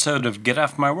this episode of Get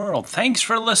Off My World. Thanks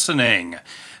for listening.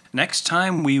 Next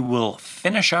time, we will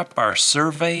finish up our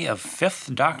survey of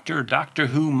Fifth Doctor Doctor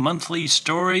Who monthly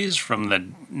stories from the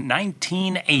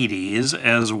 1980s,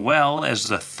 as well as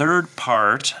the third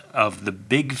part of the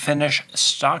Big Finish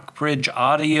Stockbridge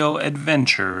audio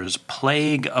adventures,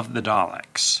 Plague of the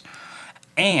Daleks.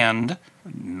 And,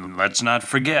 let's not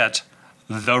forget,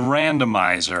 the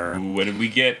randomizer. What did we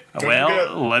get?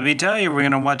 Well, let me tell you, we're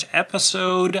going to watch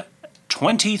episode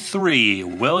 23,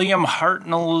 William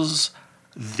Hartnell's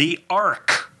The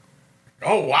Ark.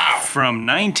 Oh, wow. From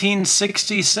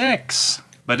 1966.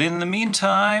 But in the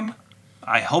meantime,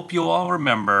 I hope you all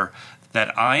remember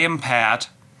that I am Pat.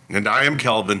 And I am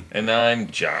Kelvin. And I'm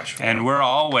Josh. And we're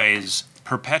always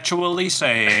perpetually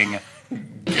saying,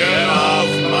 Get off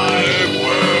my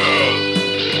world!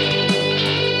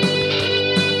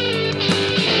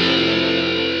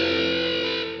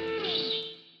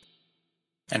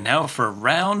 And now for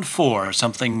round 4,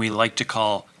 something we like to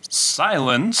call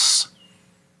silence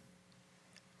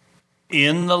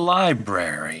in the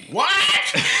library. What?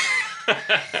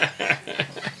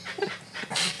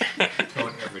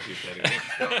 Don't ever do that again.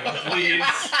 Please.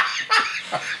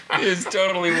 It's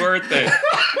totally worth it.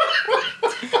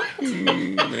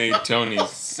 Made Tony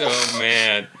so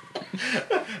mad.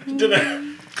 Did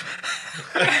I?